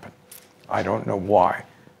to happen. I don't know why.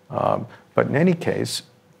 But in any case,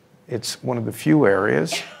 it's one of the few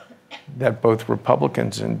areas that both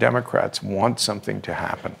Republicans and Democrats want something to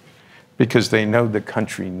happen because they know the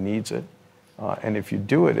country needs it. And if you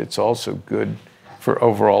do it, it's also good for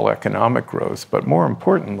overall economic growth. But more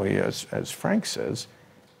importantly, as Frank says,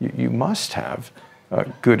 you must have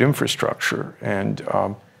good infrastructure. And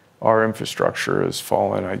our infrastructure has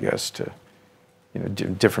fallen, I guess, to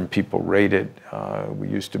different people rate it. We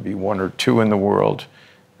used to be 1 or 2 in the world.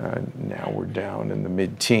 Now we're down in the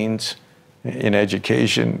mid-teens. In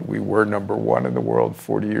education, we were number 1 in the world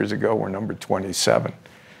 40 years ago. We're number 27.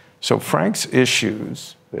 So Frank's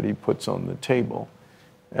issues that he puts on the table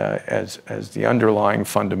as the underlying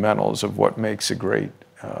fundamentals of what makes a great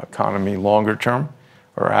economy longer term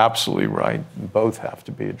are absolutely right. Both have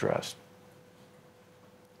to be addressed.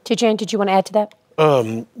 Tijan, did you want to add to that?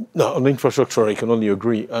 No, on infrastructure, I can only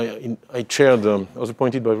agree. I chaired, I was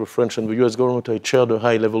appointed by the French and the US government. I chaired a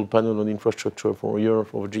high-level panel on infrastructure for a year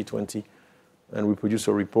for the G20. And we produced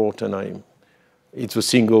a report, and it's the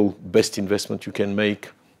single best investment you can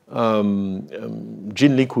make. Jin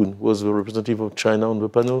Likun was the representative of China on the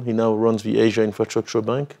panel. He now runs the Asia Infrastructure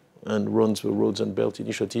Bank and runs the Roads and Belt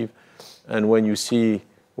Initiative. And when you see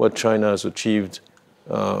what China has achieved,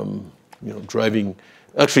 driving.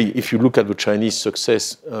 Actually, if you look at the Chinese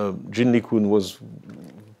success, Jin Likun was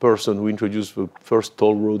the person who introduced the first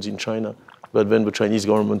toll roads in China, but then the Chinese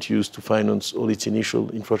government used to finance all its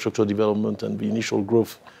initial infrastructure development and the initial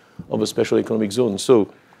growth of a special economic zone.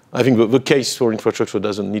 So I think the case for infrastructure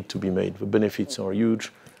doesn't need to be made. The benefits are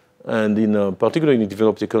huge. And particularly in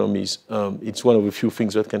developed economies, it's one of the few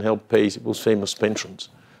things that can help pay those famous pensions.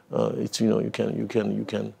 You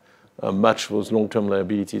can match those long-term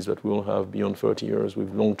liabilities that we will have beyond 30 years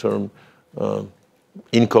with long-term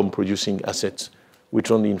income-producing assets,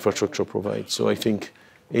 which only infrastructure provides. So I think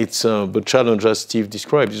it's the challenge, as Steve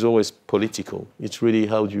described, is always political. It's really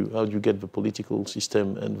how do you get the political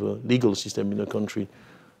system and the legal system in a country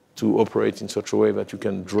to operate in such a way that you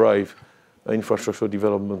can drive infrastructure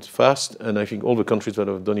development fast. And I think all the countries that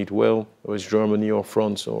have done it well, whether it's Germany or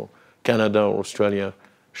France or Canada or Australia,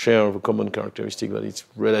 share of a common characteristic that it's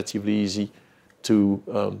relatively easy to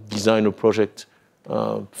design a project,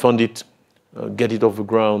 fund it, get it off the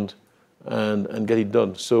ground, and get it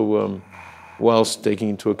done. So whilst taking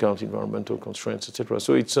into account environmental constraints, etc.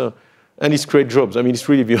 So it's And it's create jobs. I mean, it's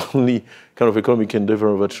really the only kind of economic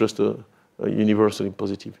endeavor that's just a universally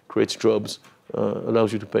positive. It creates jobs,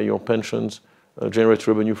 allows you to pay your pensions, generates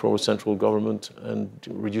revenue for the central government, and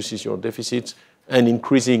reduces your deficits, and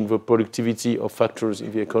increasing the productivity of factors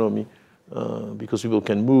in the economy because people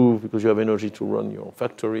can move, because you have energy to run your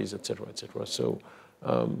factories, et cetera, et cetera. So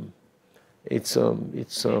it's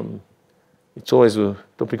always a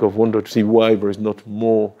topic of wonder to see why there is not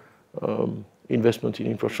more investment in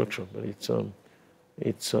infrastructure, but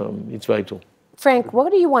it's vital. Frank, what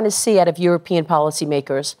do you want to see out of European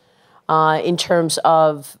policymakers in terms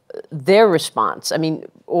of their response? I mean,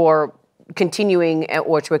 or continuing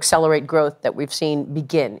or to accelerate growth that we've seen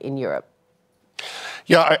begin in Europe?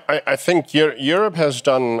 Yeah, I think Europe has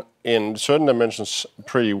done, in certain dimensions,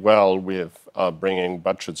 pretty well with bringing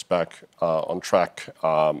budgets back on track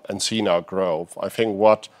and seeing our growth. I think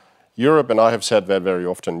what Europe, and I have said that very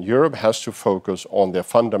often, Europe has to focus on their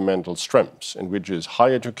fundamental strengths, in which is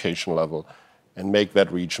high education level, and make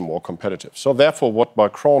that region more competitive. So therefore, what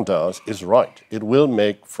Macron does is right. It will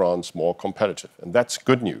make France more competitive, and that's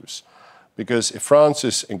good news. Because if France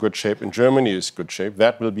is in good shape and Germany is in good shape,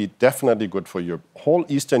 that will be definitely good for Europe. Whole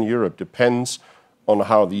Eastern Europe depends on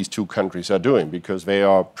how these two countries are doing, because they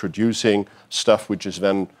are producing stuff which is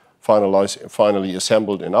then finally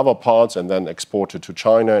assembled in other parts and then exported to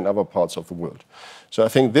China and other parts of the world. So I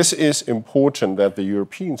think this is important, that the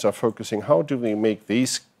Europeans are focusing, how do we make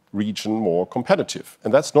these region more competitive?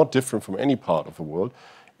 And that's not different from any part of the world.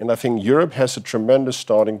 And I think Europe has a tremendous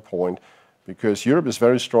starting point, because Europe is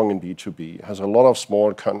very strong in B2B, has a lot of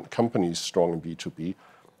small companies strong in B2B.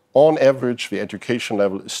 On average, the education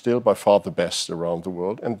level is still by far the best around the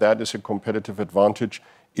world, and that is a competitive advantage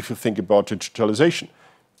if you think about digitalization.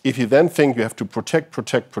 If you then think you have to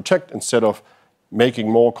protect, instead of making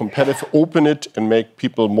more competitive, open it and make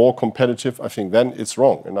people more competitive, I think then it's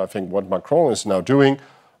wrong. And I think what Macron is now doing,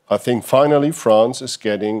 I think finally France is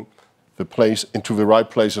getting the place into the right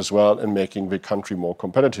place as well and making the country more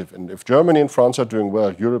competitive. And if Germany and France are doing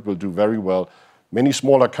well, Europe will do very well. Many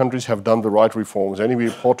smaller countries have done the right reforms. Anyway,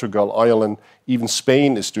 Portugal, Ireland, even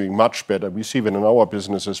Spain is doing much better. We see that in our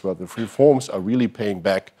business as well. The reforms are really paying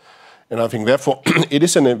back. And I think, therefore, it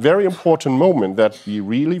is a very important moment that we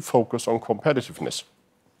really focus on competitiveness.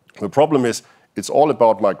 The problem is it's all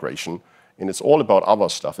about migration, and it's all about other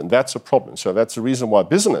stuff, and that's a problem. So that's the reason why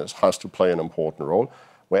business has to play an important role.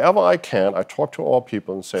 Wherever I can, I talk to our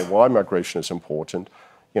people and say why migration is important,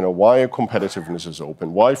 why competitiveness is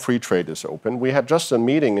open, why free trade is open. We had just a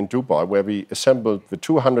meeting in Dubai where we assembled the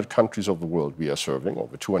 200 countries of the world we are serving, or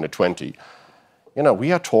the 220.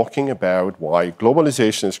 We are talking about why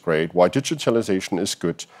globalization is great, why digitalization is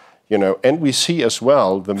good, and we see as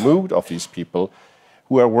well the mood of these people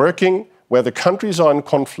who are working where the countries are in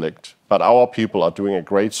conflict, but our people are doing a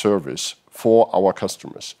great service for our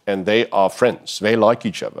customers. And they are friends. They like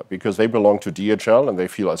each other because they belong to DHL and they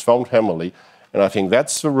feel as found family. And I think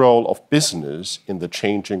that's the role of business in the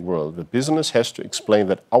changing world. The business has to explain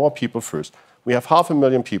that our people first. We have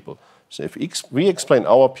 500,000 people. So if we explain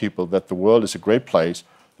our people that the world is a great place,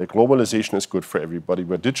 that globalization is good for everybody,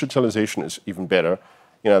 where digitalization is even better,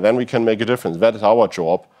 then we can make a difference. That is our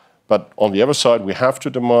job. But on the other side, we have to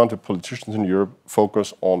demand that politicians in Europe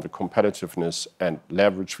focus on the competitiveness and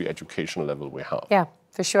leverage the education level we have. Yeah,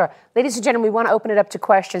 for sure. Ladies and gentlemen, we want to open it up to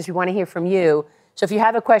questions. We want to hear from you. So if you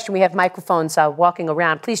have a question, we have microphones walking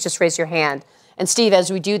around. Please just raise your hand. And Steve, as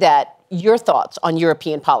we do that, your thoughts on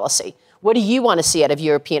European policy. What do you want to see out of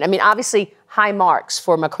European? I mean, obviously, high marks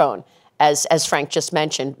for Macron, as Frank just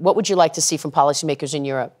mentioned. What would you like to see from policymakers in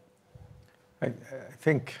Europe? I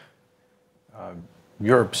think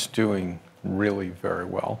Europe's doing really very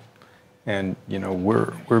well. And,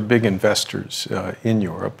 we're big investors in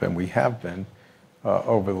Europe, and we have been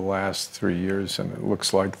over the last 3 years, and it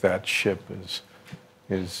looks like that ship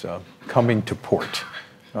is coming to port.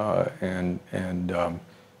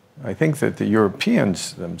 I think that the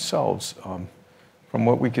Europeans themselves, from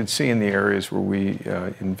what we could see in the areas where we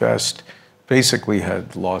invest, basically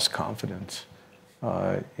had lost confidence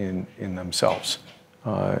in themselves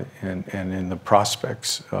and in the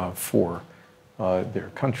prospects for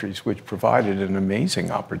their countries, which provided an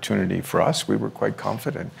amazing opportunity for us. We were quite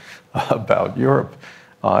confident about Europe.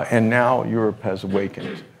 And now Europe has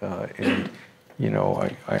awakened. I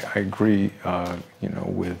agree,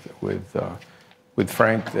 with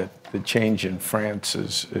Frank that the change in France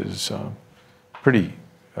is pretty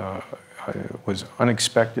was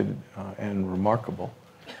unexpected and remarkable,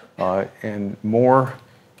 and more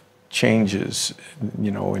changes,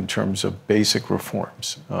 in terms of basic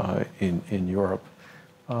reforms in Europe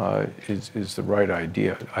is the right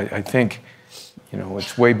idea. I think,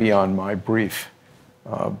 it's way beyond my brief,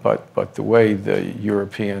 but the way the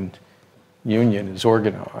European Union is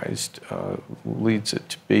organized leads it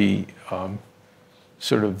to be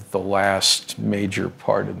sort of the last major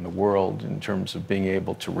part in the world in terms of being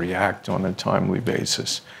able to react on a timely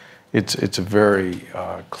basis. It's a very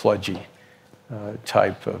kludgy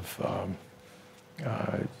type of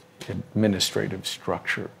administrative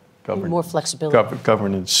structure, more flexibility,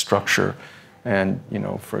 governance structure, and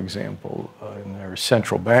for example, in their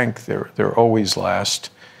central bank, they're always last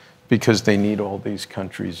because they need all these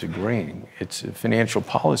countries agreeing. Financial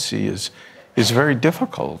policy is very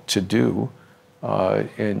difficult to do.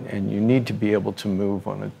 And you need to be able to move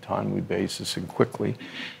on a timely basis and quickly.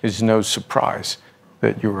 It's no surprise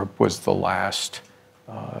that Europe was the last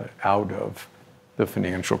out of the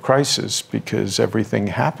financial crisis because everything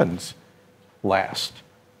happens last.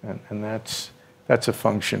 And that's a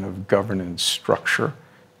function of governance structure.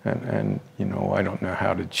 And I don't know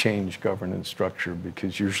how to change governance structure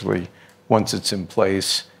because usually once it's in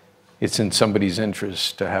place, it's in somebody's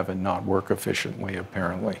interest to have it not work efficiently,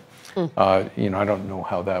 apparently. I don't know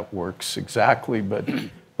how that works exactly, but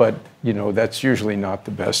that's usually not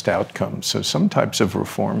the best outcome. So some types of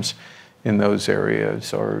reforms in those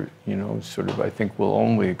areas are, sort of, I think, will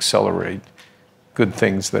only accelerate good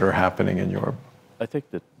things that are happening in Europe. I think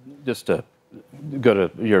that just to go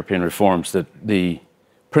to European reforms, that the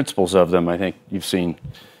principles of them, I think you've seen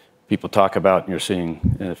people talk about, and you're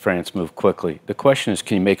seeing France move quickly. The question is,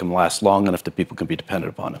 can you make them last long enough that people can be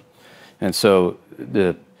dependent upon them? And so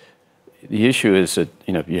the issue is that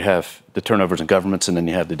you have the turnovers in governments, and then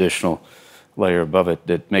you have the additional layer above it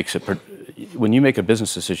that makes it. When you make a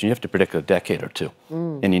business decision, you have to predict a decade or two,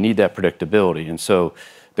 and you need that predictability. And so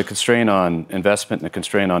the constraint on investment, and the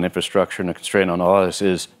constraint on infrastructure, and the constraint on all this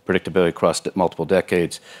is predictability across multiple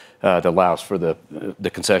decades that allows for the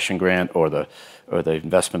concession grant or the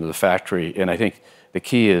investment of the factory. And I think the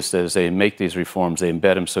key is that as they make these reforms, they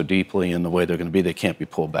embed them so deeply in the way they're going to be, they can't be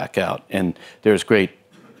pulled back out. And there's great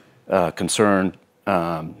concern,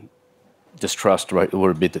 distrust, right?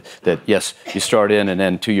 Would be that yes, you start in, and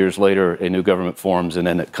then 2 years later, a new government forms, and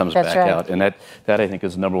then it comes back out. And that I think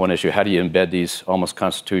is the number one issue. How do you embed these almost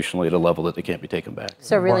constitutionally at a level that they can't be taken back?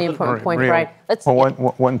 It's a really important point, Brian.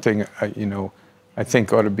 One thing I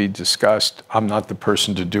think ought to be discussed. I'm not the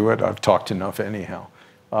person to do it. I've talked enough anyhow.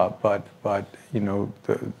 But the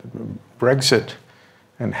Brexit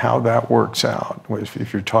and how that works out.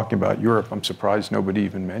 If you're talking about Europe, I'm surprised nobody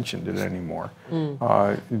even mentioned it anymore.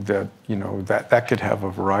 That could have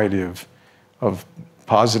a variety of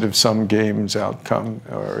positive sum games outcome,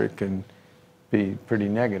 or it can be pretty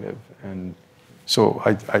negative. And so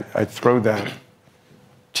I throw that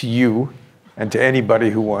to you and to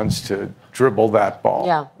anybody who wants to dribble that ball.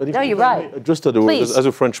 Yeah. No, you're right. Just as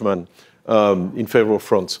a Frenchman in favor of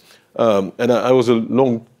France, and I was a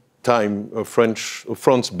long time a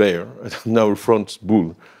France bear, now a France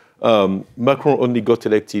bull. Macron only got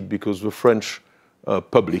elected because the French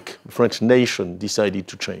public, the French nation decided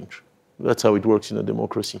to change. That's how it works in a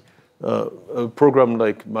democracy. A program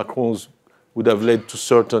like Macron's would have led to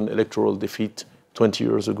certain electoral defeat 20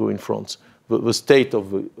 years ago in France. The state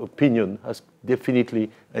of the opinion has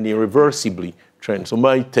definitely and irreversibly changed. So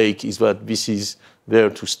my take is that this is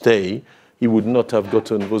there to stay. He would not have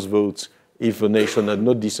gotten those votes if the nation had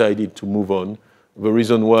not decided to move on. The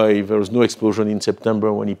reason why there was no explosion in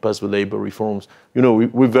September when he passed the labor reforms,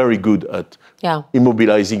 we're very good at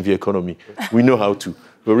immobilizing the economy. We know how to.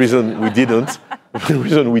 The reason we didn't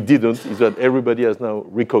is that everybody has now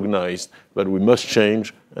recognized that we must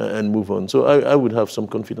change and move on. So I would have some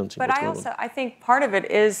confidence in what's going on. I think part of it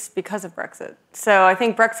is because of Brexit. So I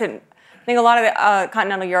think a lot of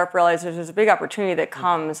continental Europe realizes there's a big opportunity that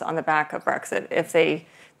comes on the back of Brexit if they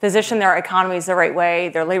position their economies the right way,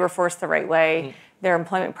 their labor force the right way, their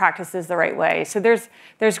employment practices the right way. So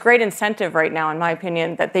there's great incentive right now, in my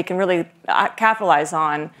opinion, that they can really capitalize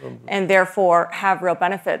on and therefore have real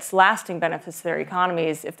benefits, lasting benefits to their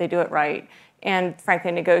economies if they do it right, and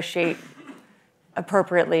frankly negotiate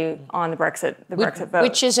appropriately on the Brexit vote.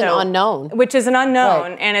 Which is an unknown. Which is an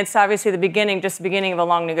unknown, right. And it's obviously just the beginning of a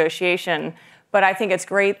long negotiation. But I think it's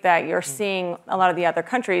great that you're seeing a lot of the other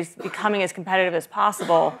countries becoming as competitive as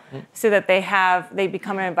possible so that they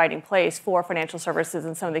become an inviting place for financial services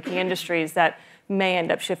and some of the key industries that may end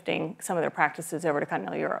up shifting some of their practices over to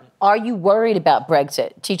continental Europe. Are you worried about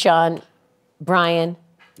Brexit? Tijan, Brian?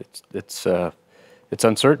 It's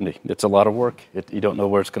uncertainty. It's a lot of work. You don't know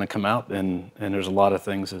where it's going to come out, and there's a lot of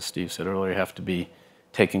things, as Steve said earlier, have to be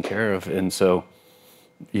taken care of, and so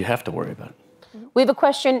you have to worry about it. We have a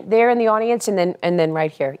question there in the audience, and then right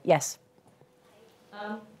here. Yes.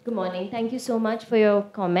 Good morning. Thank you so much for your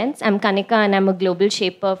comments. I'm Kanika and I'm a global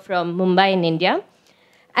shaper from Mumbai in India.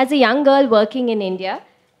 As a young girl working in India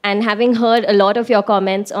and having heard a lot of your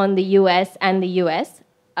comments on the US and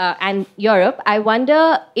and Europe, I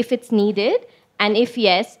wonder if it's needed, and if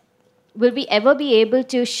yes, will we ever be able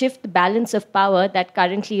to shift the balance of power that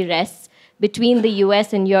currently rests between the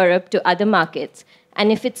US and Europe to other markets?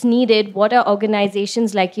 And if it's needed, what are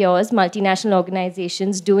organizations like yours, multinational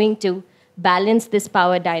organizations, doing to balance this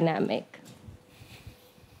power dynamic?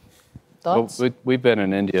 Thoughts? Well, we've been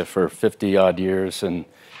in India for 50-odd years, and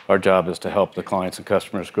our job is to help the clients and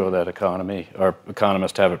customers grow that economy. Our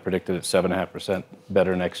economists have it predicted at 7.5%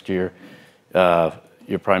 better next year.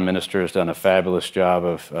 Your Prime Minister has done a fabulous job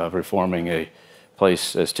of reforming a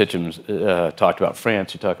place, as Titchem talked about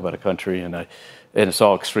France, you talk about a country, and it's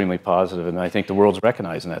all extremely positive, and I think the world's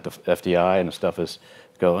recognizing that. The FDI and the stuff is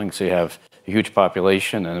going, so you have a huge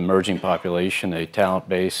population, an emerging population, a talent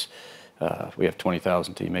base. We have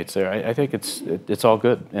 20,000 teammates there. I think it's all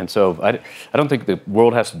good, and so I don't think the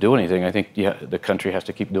world has to do anything. I think the country has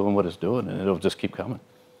to keep doing what it's doing, and it'll just keep coming.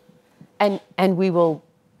 And we will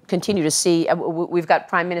continue to see. We've got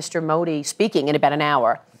Prime Minister Modi speaking in about an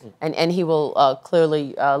hour, and he will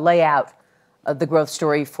clearly lay out the growth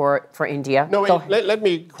story for India. No, let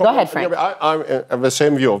me go ahead, Frank. I have the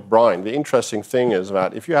same view of Brian. The interesting thing is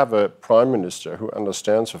that if you have a prime minister who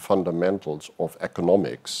understands the fundamentals of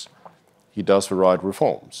economics, he does the right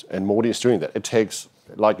reforms, and Modi is doing that. It takes,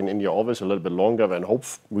 like in India, always a little bit longer than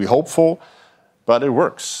we hope for, but it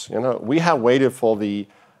works. You know, we have waited for the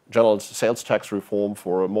general sales tax reform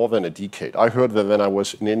for more than a decade. I heard that when I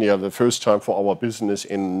was in India the first time for our business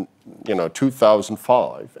in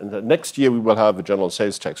 2005, and the next year we will have a general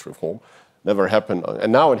sales tax reform. Never happened,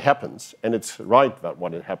 and now it happens, and it's right that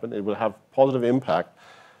when it happened, it will have positive impact.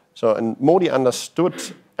 So, and Modi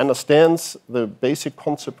understands the basic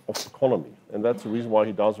concept of economy, and that's the reason why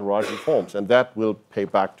he does the right reforms, and that will pay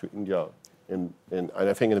back to India and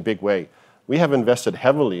I think in a big way. We have invested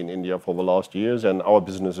heavily in India for the last years, and our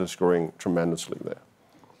business is growing tremendously there.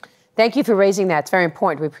 Thank you for raising that. It's very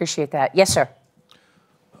important. We appreciate that. Yes, sir.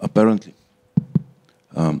 Apparently,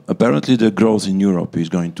 the growth in Europe is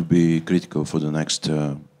going to be critical for the next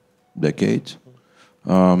decade,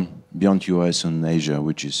 beyond US and Asia,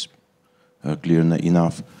 which is clear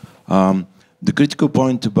enough. The critical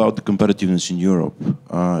point about the competitiveness in Europe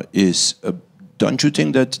is, don't you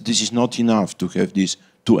think that this is not enough to have these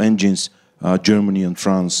two engines, Germany and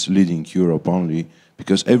France, leading Europe only?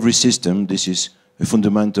 Because every system, this is a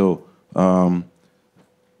fundamental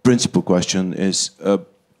principle question, is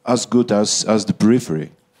as good as the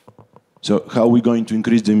periphery. So how are we going to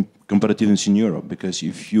increase the competitiveness in Europe? Because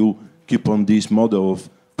if you keep on this model of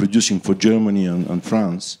producing for Germany and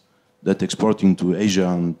France, that exporting to Asia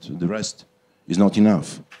and the rest is not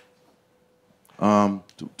enough. To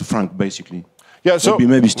Frank, basically. Yeah, so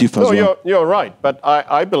maybe Steve as well. You're right, but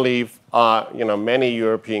I believe many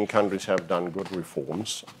European countries have done good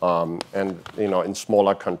reforms, and in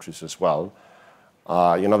smaller countries as well.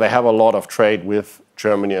 They have a lot of trade with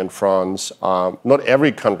Germany and France. Not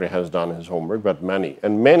every country has done his homework, but many,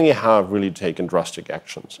 and many have really taken drastic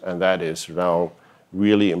actions, and that is now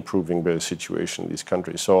really improving the situation in these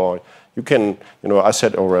countries. So you can, I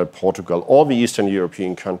said over Portugal, all the Eastern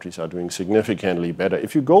European countries are doing significantly better.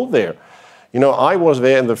 If you go there, I was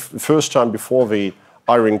there in the first time before the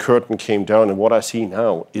Iron Curtain came down, and what I see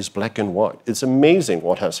now is black and white. It's amazing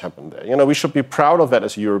what has happened there. We should be proud of that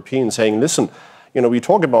as Europeans, saying, listen, we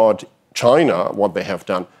talk about China, what they have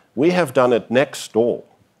done. We have done it next door.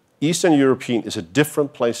 Eastern European is a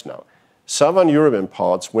different place now. Southern European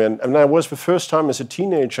parts, and I was the first time as a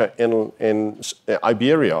teenager in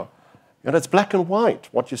Iberia, that's black and white,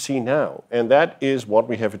 what you see now. And that is what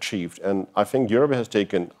we have achieved. And I think Europe has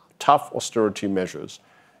taken tough austerity measures,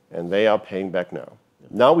 and they are paying back now.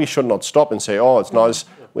 Now we should not stop and say, oh, it's nice.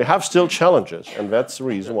 We have still challenges, and that's the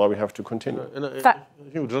reason why we have to continue. And I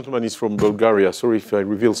think the gentleman is from Bulgaria. Sorry if I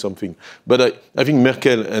reveal something. But I think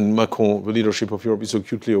Merkel and Macron, the leadership of Europe, is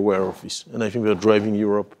acutely aware of this. And I think they're driving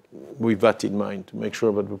Europe with that in mind, to make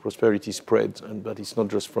sure that the prosperity spreads and that it's not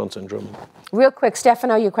just France and Germany. Real quick,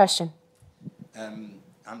 Stefano, your question.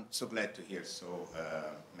 I'm so glad to hear so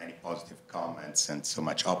many positive comments and so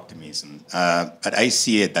much optimism. But I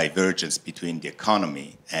see a divergence between the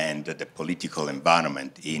economy and the political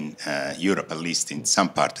environment in Europe, at least in some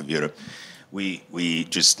part of Europe. We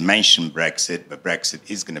just mentioned Brexit, but Brexit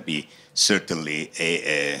is going to be certainly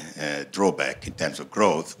a drawback in terms of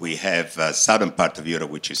growth. We have southern part of Europe,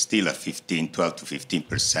 which is still at 12 to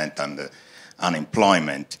 15% on the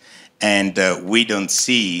unemployment. And we don't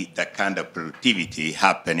see that kind of productivity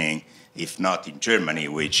happening if not in Germany,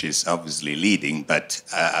 which is obviously leading, but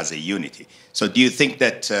as a unity. So do you think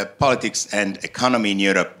that politics and economy in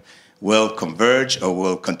Europe will converge, or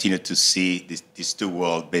will continue to see these two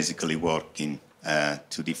worlds basically working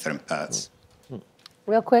two different paths?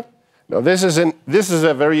 Real quick. Now, this is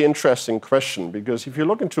a very interesting question, because if you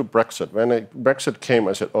look into Brexit, when Brexit came,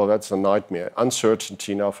 I said, oh, that's a nightmare.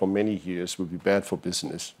 Uncertainty now for many years will be bad for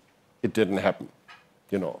business. It didn't happen.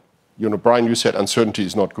 You know, Brian, you said uncertainty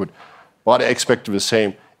is not good. But I expected the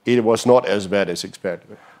same. It was not as bad as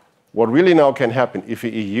expected. What really now can happen, if the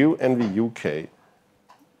EU and the UK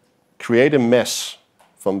create a mess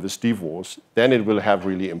from this divorce, then it will have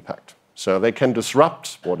really impact. So they can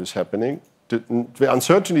disrupt what is happening. The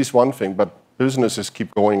uncertainty is one thing, but businesses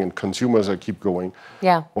keep going and consumers keep going.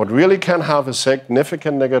 Yeah. What really can have a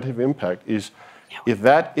significant negative impact is if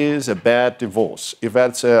that is a bad divorce, if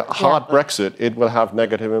that's a hard Brexit, it will have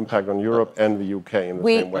negative impact on Europe and the UK in the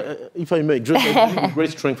same way. If I may, the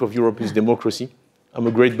great strength of Europe is democracy. I'm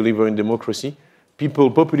a great believer in democracy.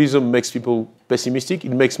 Populism makes people pessimistic.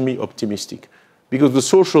 It makes me optimistic. Because the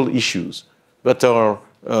social issues that are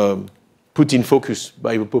put in focus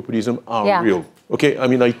by the populism are real. Okay, I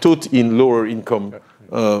mean, I taught in lower income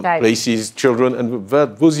places, children, and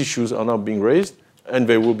those issues are now being raised, and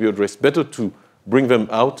they will be addressed. Better to bring them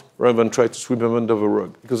out rather than try to sweep them under the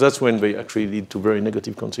rug, because that's when they actually lead to very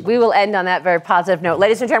negative consequences. We will end on that very positive note.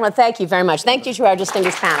 Ladies and gentlemen, thank you very much. Thank you to our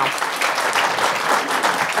distinguished panel.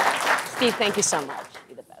 Steve, thank you so much.